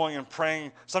going and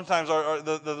praying. Sometimes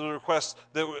the request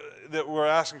that we're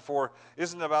asking for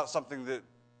isn't about something that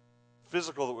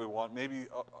physical that we want. Maybe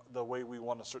the way we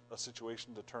want a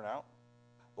situation to turn out.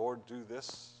 Lord, do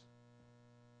this.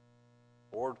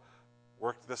 Lord,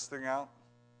 work this thing out.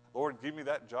 Lord, give me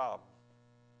that job.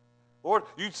 Lord,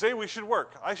 you say we should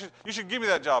work. You should give me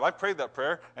that job. I prayed that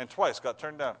prayer and twice got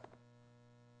turned down.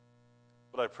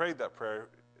 But I prayed that prayer.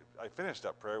 I finished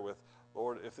that prayer with,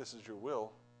 Lord, if this is your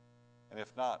will, and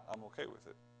if not, I'm okay with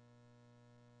it.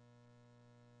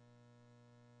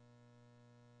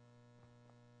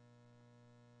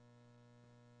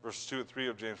 Verses 2 and 3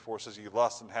 of James 4 says, Ye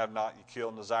lust and have not, ye kill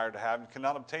and desire to have, and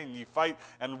cannot obtain. Ye fight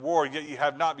and war, yet ye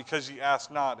have not, because ye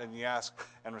ask not, and ye ask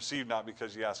and receive not,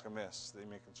 because ye ask amiss, that ye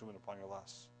may consume it upon your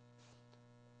lusts.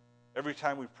 Every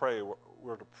time we pray,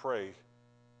 we're to pray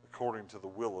according to the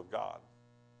will of God.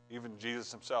 Even Jesus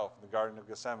himself in the Garden of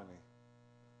Gethsemane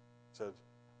said,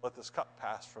 let this cup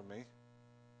pass from me,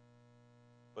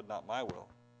 but not my will,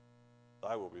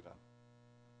 thy will be done.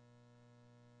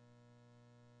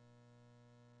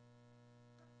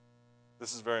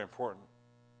 This is very important.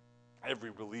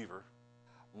 Every believer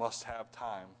must have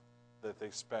time that they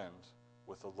spend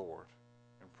with the Lord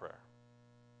in prayer.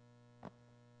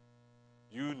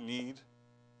 You need,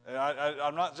 and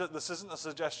I'm not, this isn't a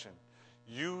suggestion,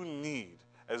 you need,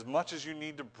 as much as you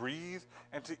need to breathe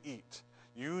and to eat,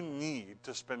 you need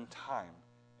to spend time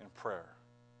in prayer.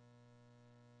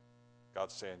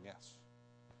 God's saying yes.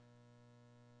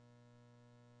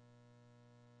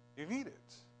 You need it.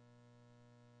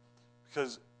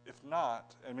 Because if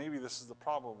not, and maybe this is the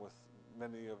problem with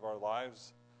many of our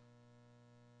lives,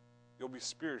 you'll be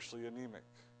spiritually anemic.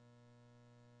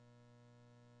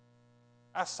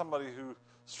 Ask somebody who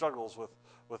struggles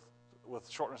with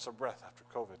shortness of breath after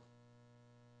COVID.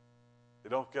 They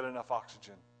don't get enough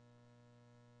oxygen.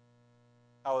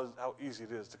 How easy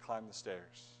it is to climb the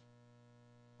stairs.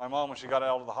 My mom, when she got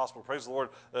out of the hospital, praise the Lord,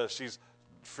 she's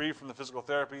free from the physical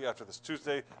therapy after this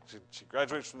Tuesday. She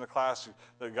graduates from the class.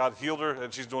 God healed her,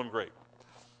 and she's doing great.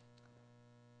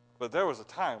 But there was a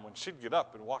time when she'd get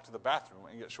up and walk to the bathroom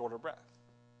and get short of breath.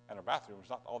 And her bathroom was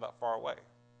not all that far away.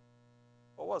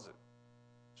 What was it?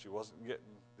 She wasn't getting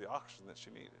the oxygen that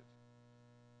she needed.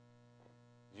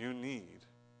 You need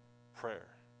prayer.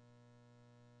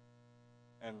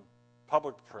 And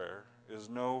public prayer is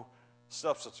no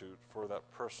substitute for that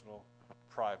personal,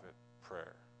 private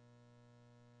prayer.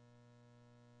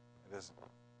 It isn't.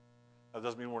 That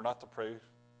doesn't mean we're not to pray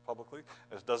publicly.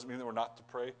 It doesn't mean that we're not to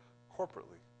pray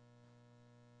corporately.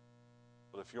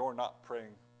 But if you're not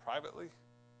praying privately,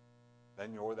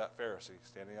 then you're that Pharisee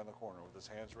standing on the corner with his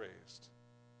hands raised.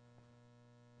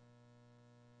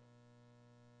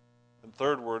 The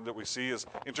third word that we see is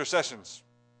intercessions.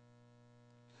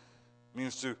 It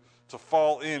means to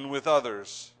fall in with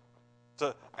others,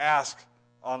 to ask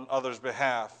on others'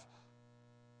 behalf.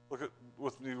 Look at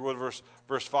with me what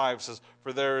verse 5 says,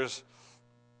 "For there is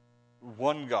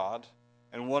one God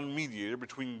and one mediator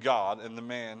between God and the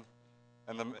man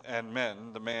and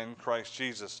men, the man Christ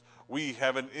Jesus. We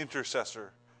have an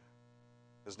intercessor.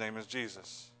 His name is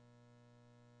Jesus.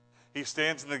 He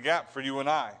stands in the gap for you and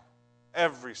I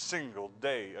every single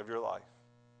day of your life.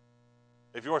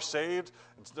 If you're saved,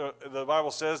 the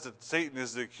Bible says that Satan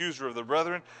is the accuser of the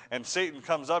brethren, and Satan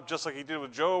comes up just like he did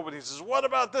with Job, and he says, what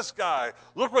about this guy?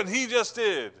 Look what he just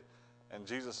did. And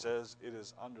Jesus says, it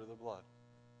is under the blood.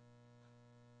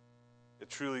 He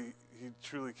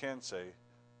truly can say,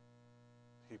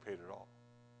 he paid it all.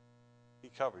 He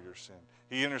covered your sin.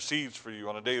 He intercedes for you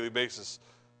on a daily basis.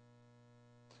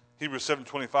 Hebrews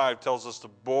 7:25 tells us to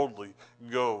boldly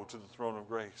go to the throne of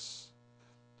grace.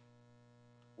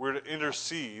 We're to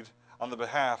intercede on the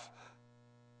behalf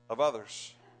of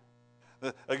others.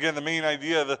 Again, the main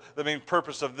idea, the main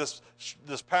purpose of this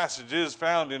passage is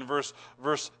found in verse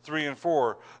 3 and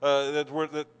 4.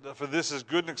 For this is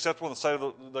good and acceptable in the sight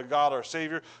of the God our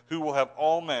Savior, who will have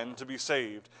all men to be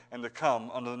saved and to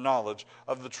come unto the knowledge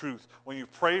of the truth. When you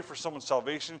pray for someone's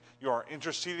salvation, you are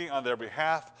interceding on their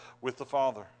behalf with the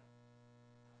Father.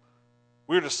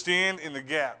 We're to stand in the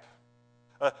gap.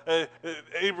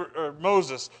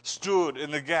 Moses stood in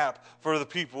the gap for the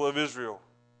people of Israel.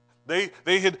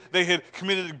 They had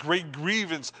committed great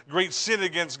grievance, great sin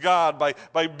against God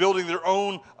by building their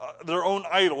own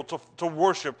idol to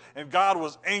worship, and God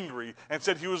was angry and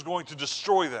said he was going to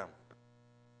destroy them.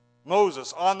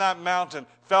 Moses, on that mountain,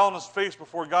 fell on his face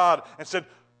before God and said,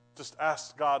 just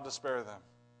ask God to spare them.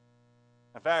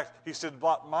 In fact, he said,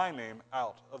 blot my name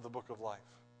out of the book of life.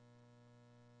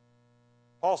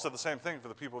 Paul said the same thing for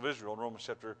the people of Israel in Romans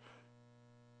chapter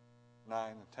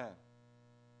 9 and 10.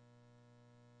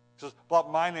 He says,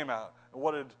 blot my name out. And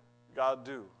what did God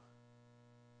do?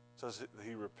 It says that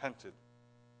he repented.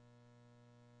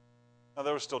 Now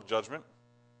there was still judgment.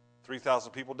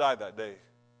 3,000 people died that day.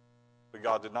 But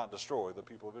God did not destroy the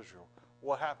people of Israel.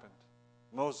 What happened?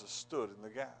 Moses stood in the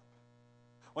gap.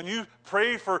 When you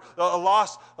pray for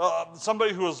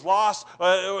somebody who is lost,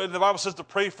 and the Bible says to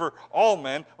pray for all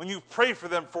men. When you pray for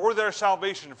them for their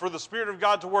salvation, for the Spirit of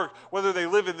God to work, whether they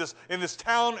live in this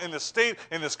town, in this state,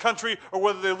 in this country, or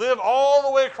whether they live all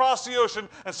the way across the ocean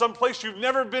in some place you've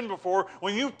never been before,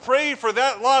 when you pray for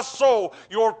that lost soul,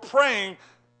 you're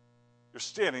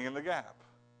standing in the gap.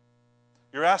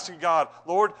 You're asking God,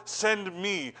 Lord, send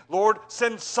me. Lord,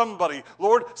 send somebody.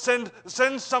 Lord, send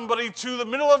somebody to the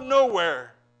middle of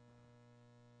nowhere.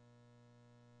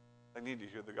 I need to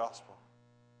hear the gospel.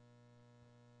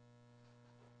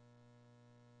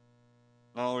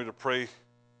 Not only to pray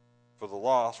for the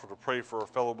lost, we're to pray for our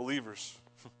fellow believers.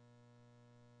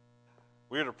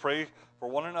 We are to pray for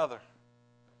one another.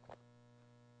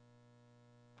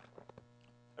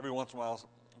 Every once in a while,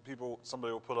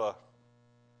 somebody will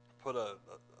put a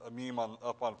meme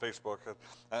up on Facebook, and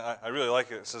I really like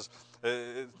it. It says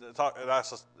it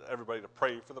asks everybody to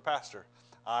pray for the pastor.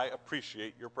 I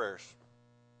appreciate your prayers.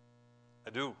 I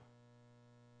do.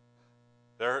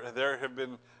 There have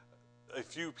been a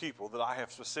few people that I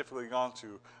have specifically gone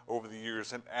to over the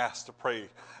years and asked to pray.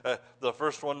 The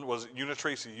first one was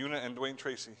Una and Dwayne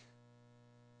Tracy.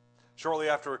 Shortly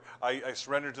after I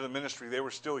surrendered to the ministry, they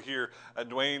were still here.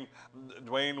 Dwayne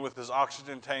with his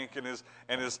oxygen tank and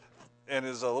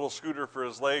his little scooter for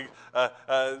his leg,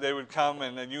 they would come,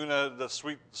 and Una, the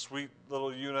sweet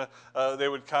little Una, they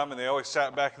would come, and they always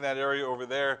sat back in that area over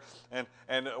there.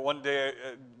 And one day,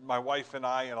 my wife and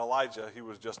I and Elijah, he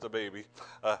was just a baby.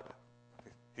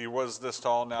 He was this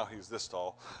tall, now he's this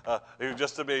tall. He was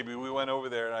just a baby. We went over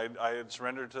there, and I had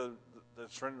surrendered to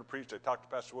preach. I talked to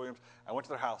Pastor Williams. I went to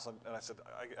their house, and I said,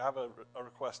 I have a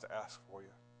request to ask for you.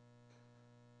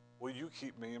 will you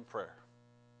keep me in prayer?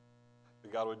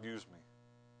 That God would use me.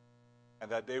 And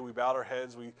that day we bowed our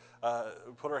heads, we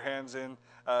put our hands in,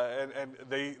 and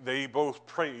they both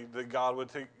prayed that God would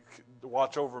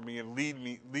watch over me and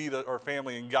lead our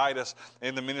family and guide us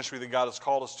in the ministry that God has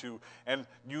called us to. And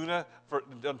Una,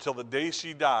 until the day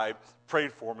she died,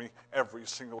 prayed for me every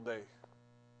single day.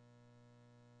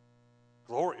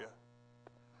 Gloria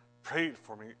prayed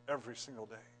for me every single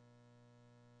day.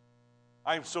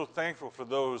 I am so thankful for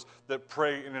those that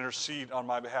pray and intercede on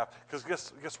my behalf. Because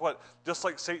guess what? Just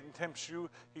like Satan tempts you,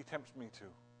 he tempts me too.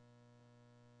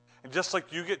 And just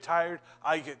like you get tired,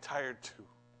 I get tired too.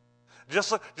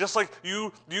 Just like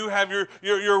you have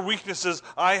your weaknesses,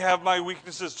 I have my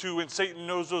weaknesses too, and Satan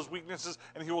knows those weaknesses,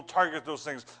 and he will target those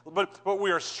things. But we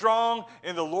are strong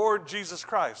in the Lord Jesus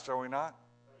Christ, are we not?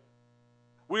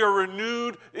 We are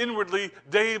renewed inwardly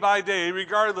day by day,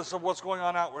 regardless of what's going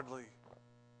on outwardly.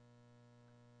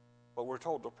 But we're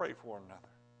told to pray for one another.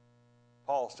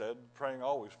 Paul said, praying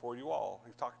always for you all.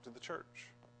 He talked to the church.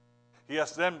 He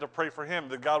asked them to pray for him,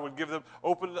 that God would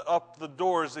open up the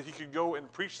doors that he could go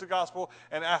and preach the gospel,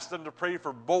 and asked them to pray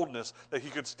for boldness that he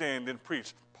could stand and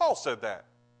preach. Paul said that.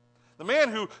 The man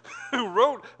who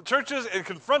wrote churches and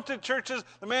confronted churches,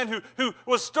 the man who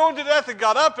was stoned to death and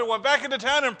got up and went back into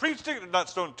town and preached it, not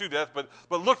stoned to death, but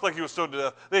looked like he was stoned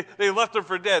to death. They left him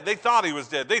for dead. They thought he was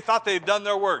dead. They thought they had done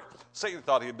their work. Satan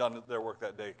thought he had done their work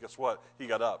that day. Guess what? He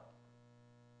got up.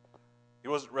 He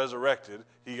wasn't resurrected.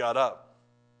 He got up.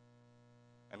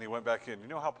 And he went back in. You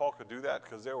know how Paul could do that?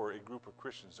 Because there were a group of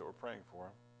Christians that were praying for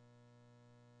him.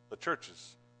 The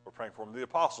churches were praying for him. The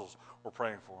apostles were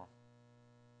praying for him.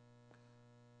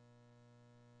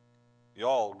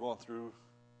 Y'all going through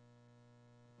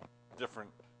different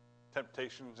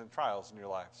temptations and trials in your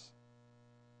lives.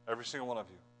 Every single one of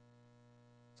you.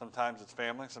 Sometimes it's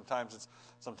family, sometimes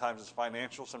it's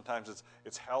financial, sometimes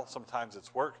it's health, sometimes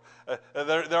it's work.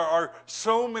 There are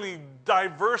so many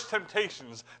diverse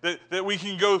temptations that we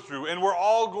can go through, and we're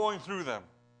all going through them.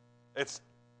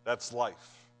 That's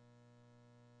life.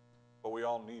 But we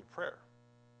all need prayer,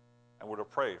 and we're to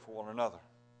pray for one another.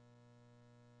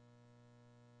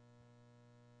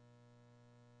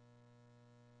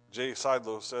 Jay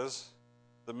Seidlow says,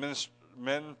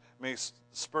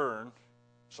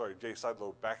 Jay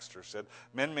Seidlow Baxter said,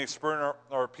 men may spurn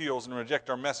our appeals and reject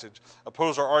our message,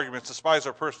 oppose our arguments, despise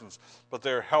our persons, but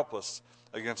they are helpless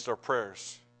against our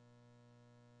prayers.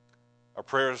 Our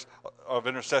prayers of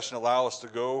intercession allow us to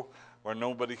go where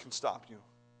nobody can stop you.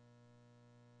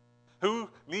 Who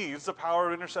needs the power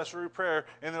of intercessory prayer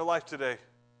in their life today?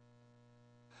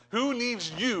 Who needs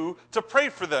you to pray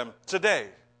for them today?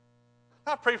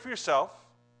 Not pray for yourself.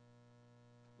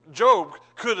 Job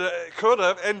could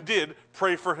have and did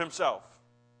pray for himself.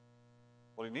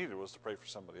 What he needed was to pray for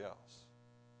somebody else.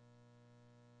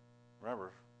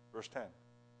 Remember, verse 10.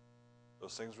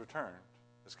 Those things returned.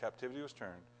 His captivity was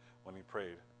turned when he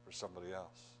prayed for somebody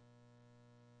else.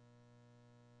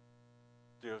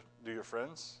 Do your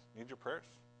friends need your prayers?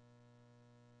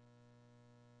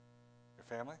 Your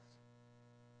family?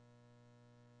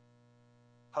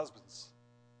 Husbands,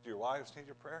 do your wives need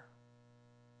your prayer?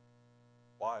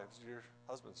 Wives, do your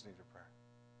husbands need your prayer?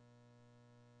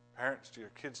 Parents, do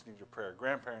your kids need your prayer?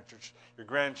 Grandparents, your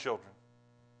grandchildren?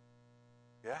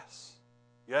 Yes.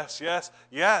 Yes, yes,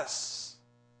 yes.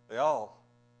 They all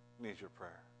need your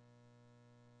prayer.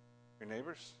 Your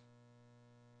neighbors,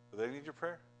 do they need your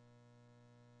prayer?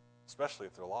 Especially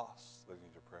if they're lost, they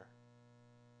need your prayer.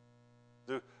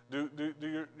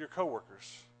 Do your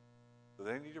coworkers, do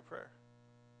they need your prayer?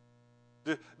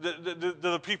 Do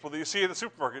the people that you see in the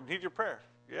supermarket need your prayer?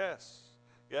 Yes.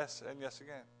 Yes, and yes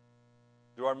again.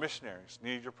 Do our missionaries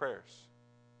need your prayers?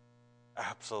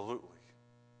 Absolutely.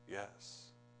 Yes.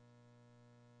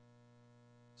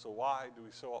 So why do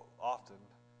we so often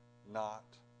not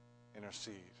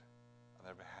intercede on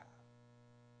their behalf?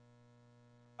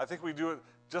 I think we do it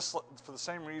just for the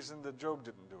same reason that Job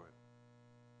didn't do it.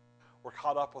 We're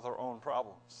caught up with our own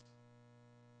problems.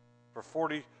 For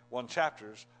 41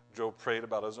 chapters, Job prayed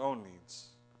about his own needs.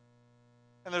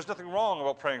 And there's nothing wrong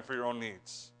about praying for your own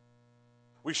needs.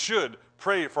 We should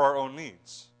pray for our own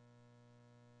needs.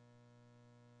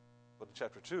 But in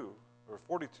chapter 2, or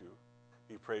 42,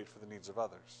 he prayed for the needs of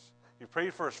others. He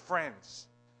prayed for his friends.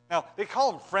 Now, they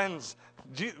call them friends.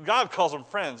 God calls them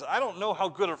friends. I don't know how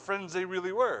good of friends they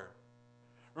really were.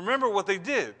 Remember what they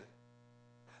did.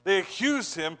 They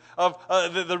accused him of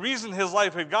the reason his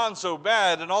life had gone so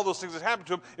bad and all those things that happened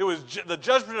to him. It was the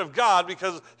judgment of God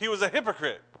because he was a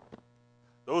hypocrite.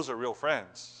 Those are real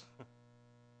friends.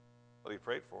 But he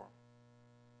prayed for them.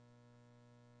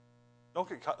 Don't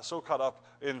get so caught up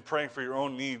in praying for your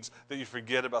own needs that you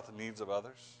forget about the needs of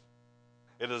others.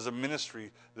 It is a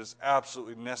ministry that is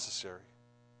absolutely necessary.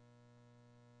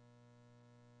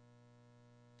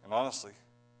 And honestly,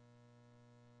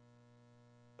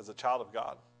 as a child of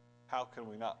God, how can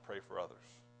we not pray for others?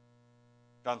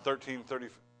 John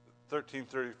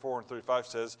 13:34 and 35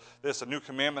 says this, "A new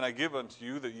commandment I give unto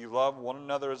you, that ye love one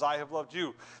another as I have loved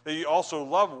you, that ye also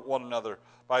love one another.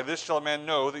 By this shall a man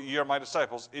know that ye are my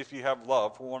disciples, if ye have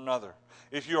love for one another."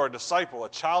 If you are a disciple, a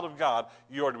child of God,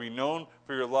 you are to be known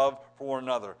for your love for one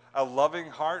another. A loving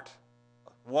heart,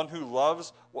 one who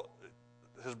loves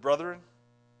his brethren,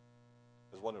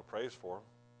 is one who prays for them.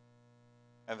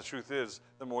 And the truth is,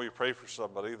 the more you pray for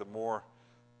somebody, the more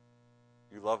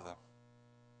you love them.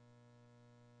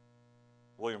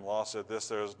 William Law said this,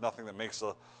 "There is nothing that makes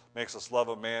us love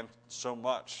a man so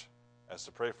much as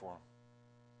to pray for him."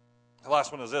 The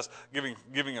last one is this,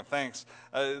 giving him thanks.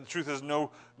 The truth is, no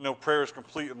prayer is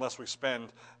complete unless we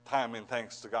spend time in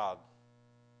thanks to God.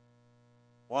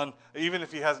 One, even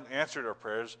if he hasn't answered our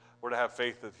prayers, we're to have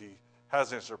faith that he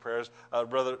has answered our prayers.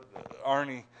 Brother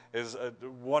Arnie is a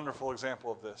wonderful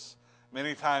example of this.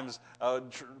 Many times,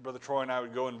 Brother Troy and I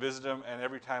would go and visit him, and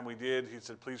every time we did, he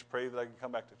said, "Please pray that I can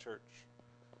come back to church."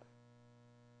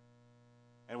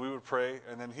 And we would pray,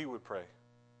 and then he would pray.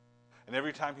 And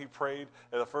every time he prayed,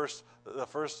 the first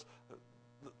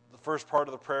part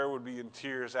of the prayer would be in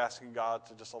tears, asking God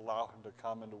to just allow him to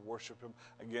come and to worship him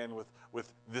again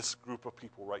with this group of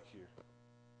people right here.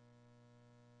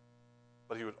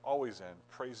 But he would always end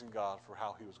praising God for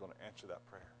how he was going to answer that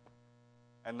prayer.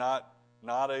 And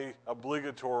not a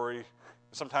obligatory,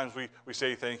 sometimes we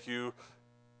say thank you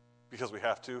because we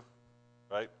have to,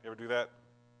 right? You ever do that?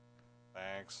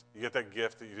 Thanks. You get that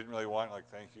gift that you didn't really want, like,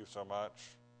 thank you so much.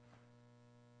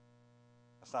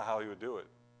 That's not how he would do it.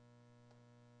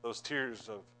 Those tears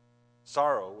of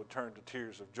sorrow would turn to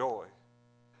tears of joy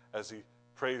as he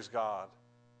praised God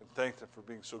and thanked him for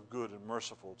being so good and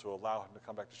merciful to allow him to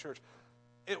come back to church.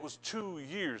 It was 2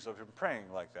 years of him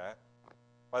praying like that.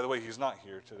 By the way, he's not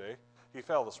here today. He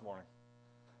fell this morning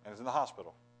and is in the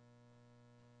hospital.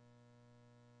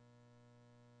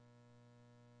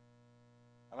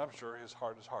 And I'm sure his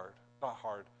heart is hard. Not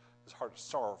hard. His heart is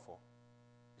sorrowful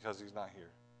because he's not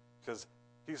here. Because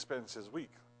he spends his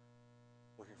week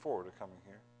looking forward to coming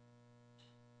here.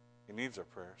 He needs our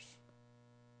prayers.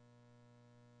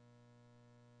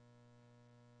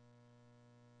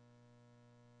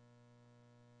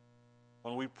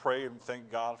 When we pray and thank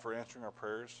God for answering our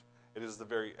prayers, it is the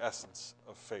very essence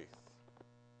of faith.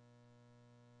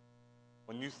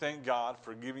 When you thank God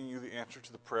for giving you the answer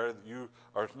to the prayer that you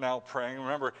are now praying,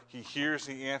 remember, he hears,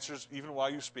 he answers even while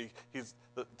you speak. It's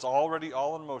already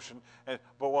all in motion.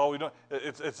 But while we don't,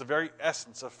 it's the very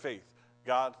essence of faith.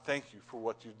 God, thank you for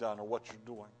what you've done or what you're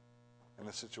doing in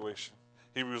this situation.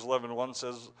 Hebrews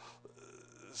 11:1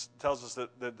 tells us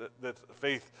that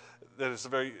faith, that it's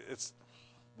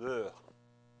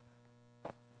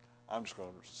I'm just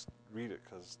going to read it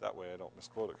because that way I don't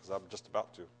misquote it, because I'm just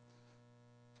about to.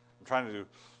 I'm trying to do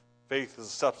faith is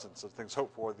the substance of things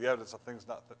hoped for, the evidence of things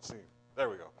not seen. There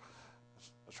we go.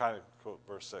 I'm trying to quote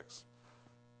verse 6.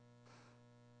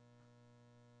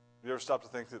 Have you ever stopped to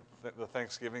think that the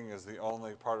Thanksgiving is the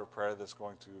only part of prayer that's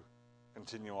going to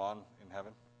continue on in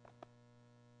heaven?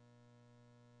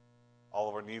 All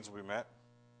of our needs will be met.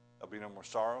 There'll be no more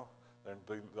sorrow.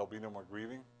 There'll be no more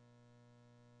grieving.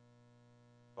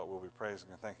 But we'll be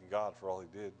praising and thanking God for all he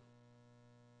did.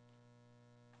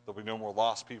 There'll be no more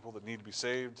lost people that need to be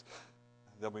saved.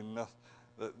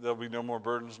 There'll be no more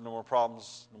burdens, no more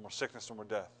problems, no more sickness, no more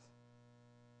death.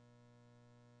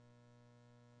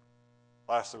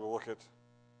 Lastly, we'll look at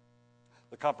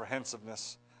the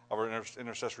comprehensiveness of our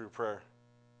intercessory prayer.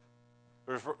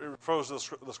 It refers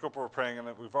to the scope of our praying,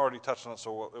 and we've already touched on it,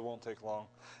 so it won't take long.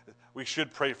 We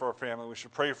should pray for our family. We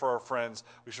should pray for our friends.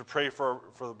 We should pray for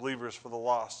the believers, for the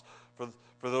lost,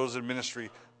 for those in ministry.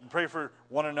 Pray for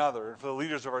one another, for the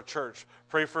leaders of our church.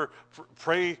 Pray for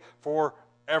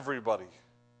everybody,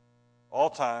 all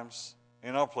times,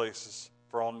 in all places,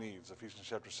 for all needs. Ephesians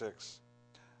chapter 6.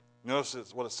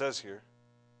 Notice what it says here.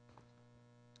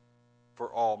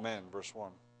 For all men, verse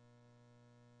 1.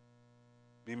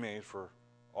 Be made for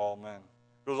all men.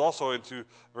 It goes also into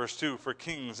verse 2, for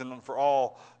kings and for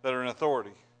all that are in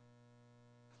authority.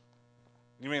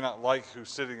 You may not like who's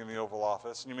sitting in the Oval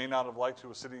Office, and you may not have liked who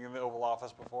was sitting in the Oval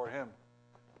Office before him,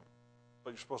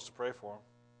 but you're supposed to pray for him.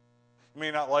 You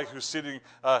may not like who's sitting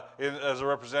as a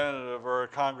representative or a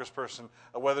congressperson,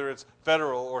 whether it's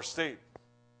federal or state,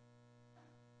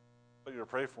 but you're to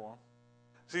pray for him.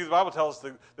 See, the Bible tells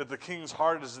us that the king's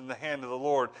heart is in the hand of the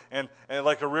Lord, and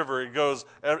like a river, it goes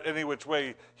any which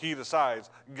way he decides.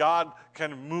 God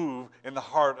can move in the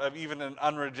heart of even an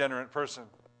unregenerate person.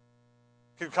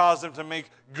 Can cause them to make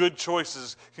good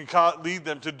choices, can lead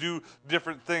them to do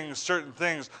different things, certain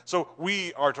things. So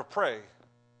we are to pray.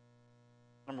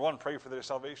 Number one, pray for their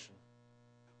salvation,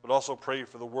 but also pray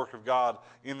for the work of God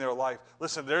in their life.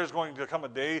 Listen, there's going to come a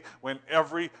day when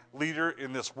every leader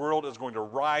in this world is going to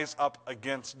rise up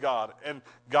against God, and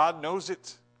God knows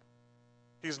it.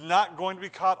 He's not going to be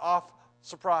caught off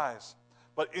surprise,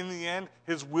 but in the end,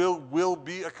 his will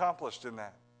be accomplished in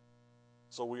that.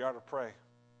 So we are to pray.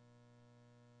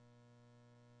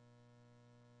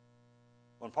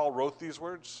 When Paul wrote these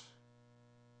words,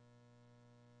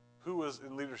 who was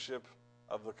in leadership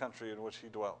of the country in which he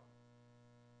dwelt?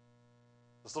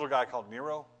 This little guy called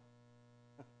Nero.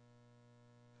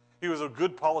 He was a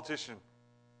good politician,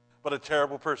 but a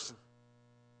terrible person.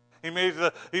 He made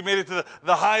it to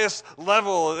the highest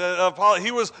level of politics.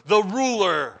 He was the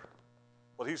ruler.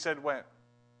 What he said went.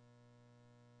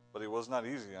 But it was not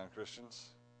easy on Christians.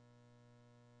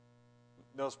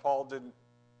 Notice Paul didn't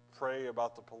pray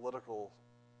about the political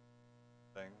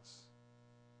things.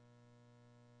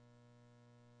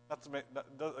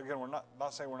 Again, we're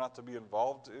not saying we're not to be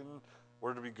involved in.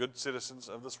 We're to be good citizens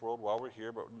of this world while we're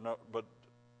here, but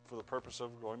for the purpose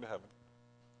of going to heaven.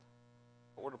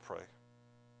 But we're to pray.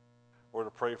 We're to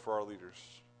pray for our leaders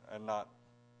and not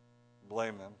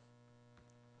blame them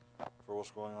for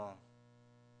what's going on.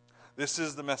 This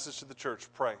is the message to the church.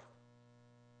 Pray.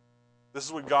 This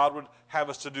is what God would have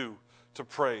us to do. To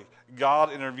pray.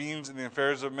 God intervenes in the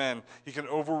affairs of men. He can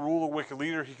overrule a wicked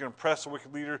leader. He can oppress a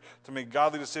wicked leader to make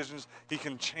godly decisions. He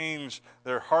can change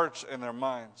their hearts and their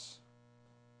minds.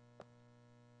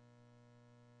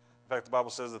 In fact, the Bible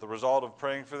says that the result of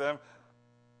praying for them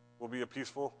will be a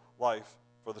peaceful life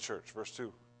for the church. Verse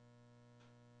 2.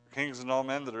 Kings and all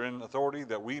men that are in authority,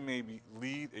 that we may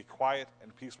lead a quiet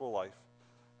and peaceful life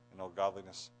in all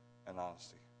godliness and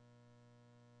honesty.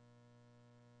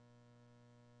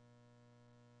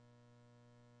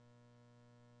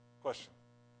 Question.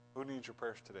 Who needs your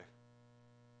prayers today?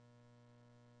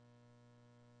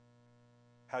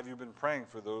 Have you been praying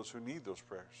for those who need those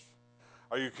prayers?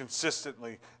 Are you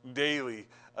consistently, daily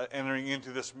entering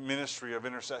into this ministry of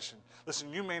intercession?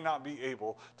 Listen, you may not be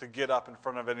able to get up in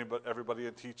front of everybody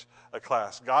and teach a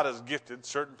class. God has gifted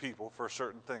certain people for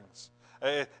certain things.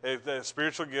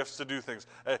 Spiritual gifts to do things.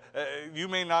 You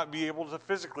may not be able to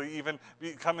physically even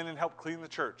come in and help clean the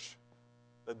church.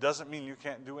 That doesn't mean you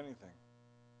can't do anything.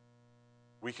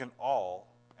 We can all,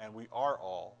 and we are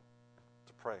all,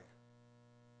 to pray.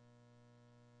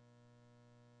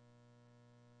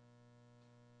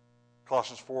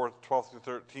 Colossians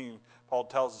 4:12-13, Paul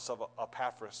tells us of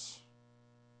Epaphras.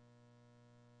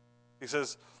 He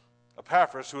says,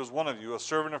 Epaphras, who is one of you, a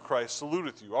servant of Christ,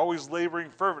 saluteth you, always laboring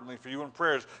fervently for you in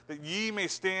prayers, that ye may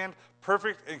stand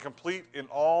perfect and complete in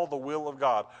all the will of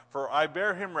God. For I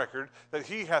bear him record that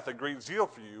he hath a great zeal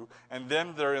for you, and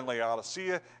them that are in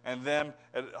Laodicea, and them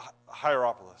at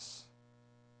Hierapolis.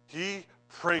 He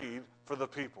prayed for the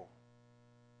people.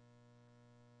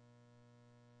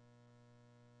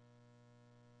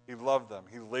 He loved them.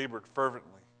 He labored fervently.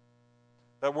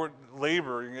 That word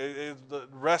laboring is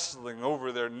wrestling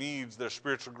over their needs, their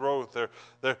spiritual growth, their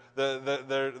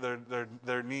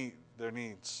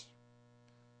needs.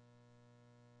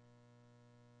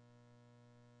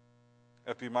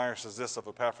 F.B. Meyer says this of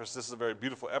Epaphras. This is a very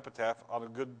beautiful epitaph on a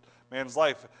good man's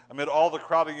life. Amid all the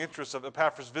crowding interests of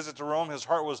Epaphras' visit to Rome, his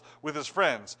heart was with his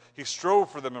friends. He strove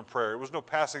for them in prayer. It was no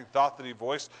passing thought that he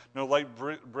voiced, no light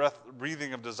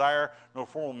breathing of desire, no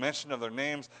formal mention of their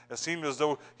names. It seemed as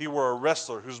though he were a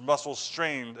wrestler whose muscles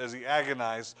strained as he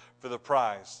agonized for the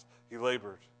prize. He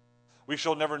labored. We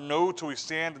shall never know till we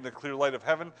stand in the clear light of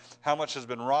heaven how much has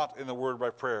been wrought in the word by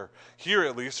prayer. Here,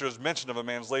 at least, there is mention of a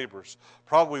man's labors,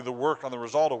 probably the work on the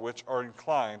result of which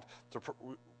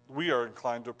we are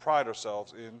inclined to pride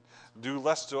ourselves in, due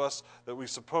less to us that we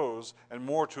suppose, and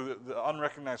more to the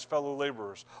unrecognized fellow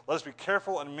laborers. Let us be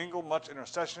careful and mingle much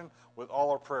intercession with all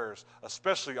our prayers,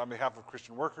 especially on behalf of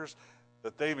Christian workers,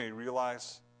 that they may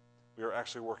realize we are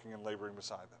actually working and laboring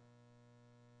beside them.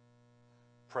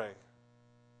 Pray.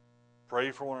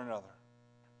 Pray for one another.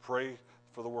 Pray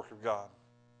for the work of God.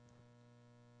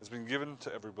 It's been given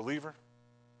to every believer,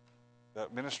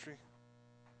 that ministry.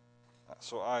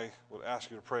 So I would ask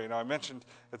you to pray. Now, I mentioned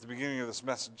at the beginning of this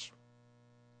message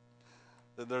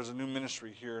that there's a new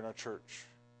ministry here in our church.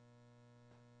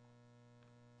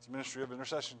 It's a ministry of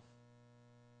intercession.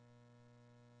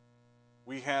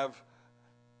 We have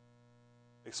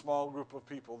a small group of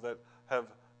people that have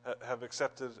have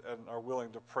accepted and are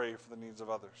willing to pray for the needs of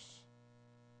others.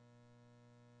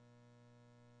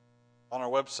 On our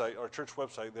website, our church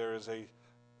website, there is a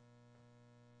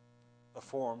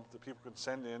form that people can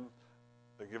send in.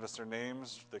 They give us their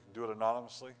names. They can do it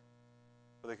anonymously.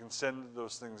 But they can send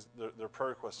those things, their prayer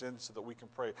requests in so that we can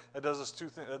pray. It does two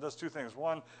things.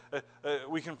 One,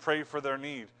 we can pray for their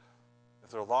need. If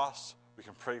they're lost, we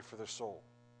can pray for their soul.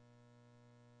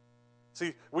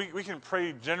 See, we can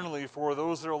pray generally for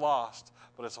those that are lost,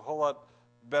 but it's a whole lot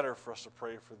better for us to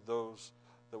pray for those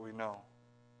that we know.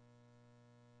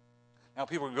 Now,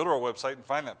 people can go to our website and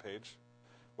find that page,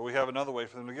 but we have another way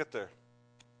for them to get there.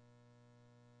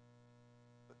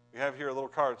 We have here a little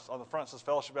card on the front that says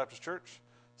Fellowship Baptist Church.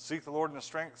 Seek the Lord in His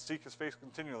strength, seek His face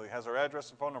continually. It has our address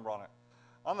and phone number on it.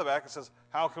 On the back it says,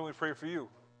 how can we pray for you?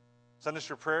 Send us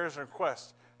your prayers and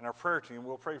requests, and our prayer team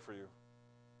will pray for you.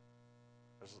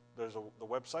 There's the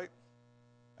website,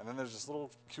 and then there's this little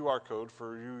QR code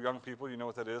for you young people. You know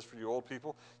what that is. For you old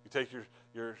people, you take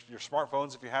your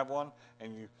smartphones if you have one,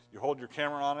 and you hold your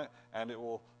camera on it, and it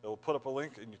will put up a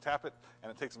link, and you tap it,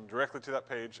 and it takes them directly to that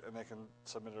page, and they can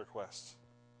submit a request.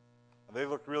 And they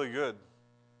look really good,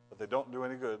 but they don't do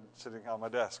any good sitting on my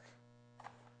desk.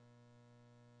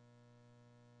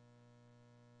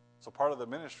 So part of the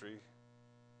ministry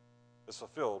is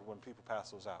fulfilled when people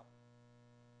pass those out.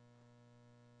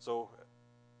 So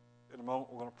in a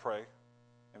moment, we're going to pray,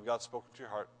 and God's spoken to your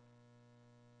heart.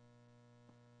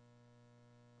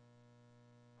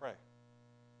 Pray.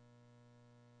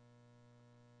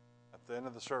 At the end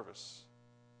of the service,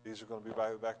 these are going to be by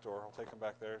the back door. I'll take them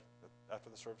back there after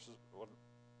the services while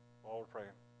we're praying.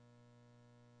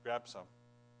 Grab some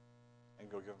and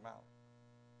go give them out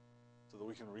so that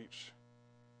we can reach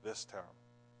this town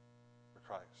for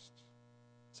Christ.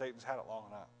 Satan's had it long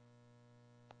enough.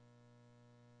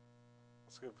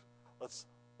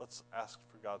 Let's ask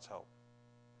for God's help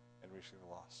in reaching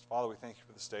the lost. Father, we thank you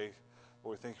for this day.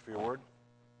 Lord, we thank you for your word.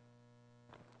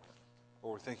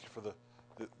 Lord, we thank you for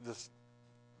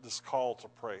this call to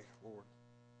pray, Lord.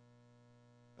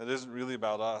 It isn't really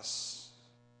about us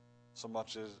so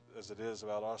much as it is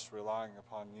about us relying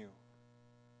upon you.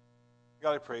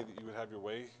 God, I pray that you would have your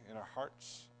way in our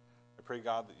hearts. I pray,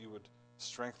 God, that you would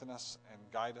strengthen us and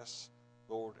guide us,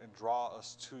 Lord, and draw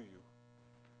us to you.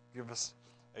 Give us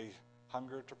a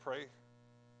hunger to pray,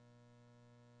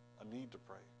 a need to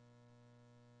pray.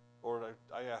 Lord,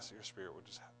 I ask that your Spirit would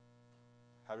just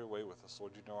have your way with us.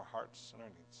 Lord, you know our hearts and our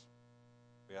needs.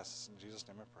 We ask this in Jesus'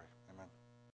 name I pray. Amen.